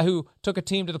 guy who took a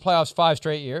team to the playoffs 5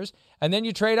 straight years. And then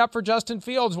you trade up for Justin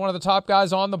Fields, one of the top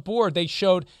guys on the board. They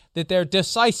showed that they're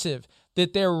decisive,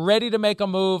 that they're ready to make a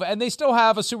move, and they still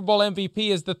have a Super Bowl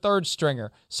MVP as the 3rd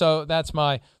stringer. So that's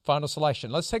my final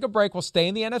selection. Let's take a break. We'll stay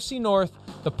in the NFC North.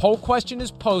 The poll question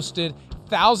is posted.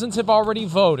 Thousands have already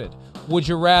voted. Would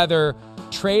you rather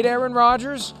trade Aaron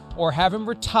Rodgers or have him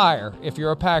retire if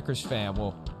you're a Packers fan?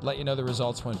 We'll let you know the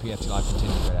results when PFT Live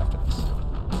continues right after this.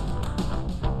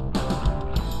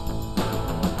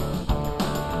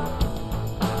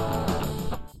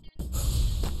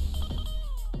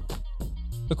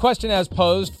 The question as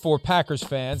posed for Packers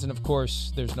fans, and of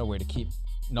course, there's no way to keep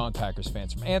non-Packers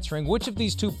fans from answering, which of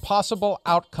these 2 possible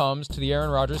outcomes to the Aaron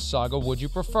Rodgers saga would you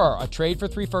prefer? A trade for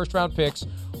 3 first-round picks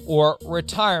or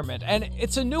retirement? And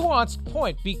it's a nuanced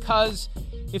point, because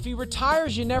if he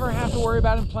retires, you never have to worry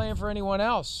about him playing for anyone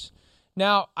else.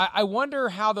 Now, I wonder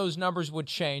how those numbers would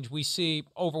change. We see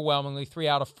overwhelmingly 3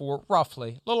 out of 4,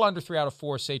 roughly, a little under 3 out of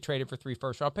 4, say, traded for 3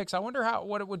 first-round picks. I wonder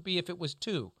what it would be if it was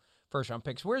 2 first-round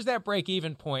picks. Where's that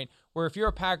break-even point where if you're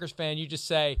a Packers fan, you just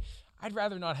say, I'd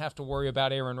rather not have to worry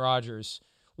about Aaron Rodgers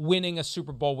winning a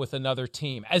Super Bowl with another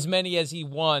team, as many as he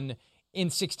won in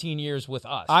 16 years with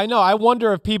us. I know. I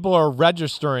wonder if people are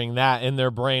registering that in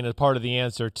their brain as part of the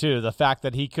answer, too. The fact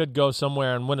that he could go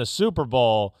somewhere and win a Super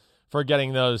Bowl for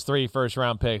getting those 3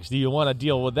 first-round picks. Do you want to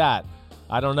deal with that?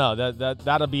 I don't know.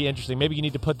 That'll be interesting. Maybe you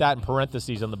need to put that in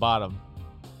parentheses on the bottom.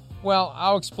 Well,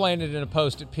 I'll explain it in a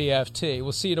post at PFT.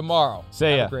 We'll see you tomorrow.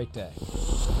 See ya. Have a great day.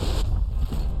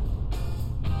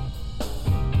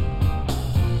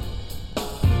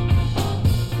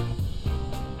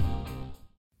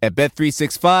 At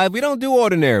Bet365, we don't do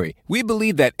ordinary. We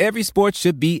believe that every sport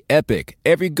should be epic.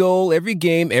 Every goal, every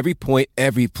game, every point,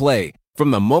 every play. From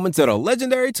the moments that are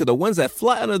legendary to the ones that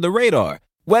fly under the radar.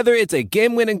 Whether it's a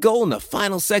game-winning goal in the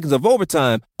final seconds of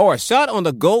overtime or a shot on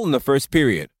the goal in the first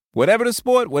period. Whatever the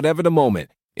sport, whatever the moment.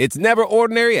 It's never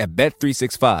ordinary at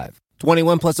Bet365.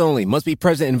 21 plus only. Must be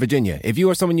present in Virginia. If you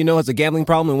or someone you know has a gambling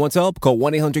problem and wants help, call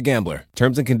 1-800-GAMBLER.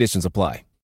 Terms and conditions apply.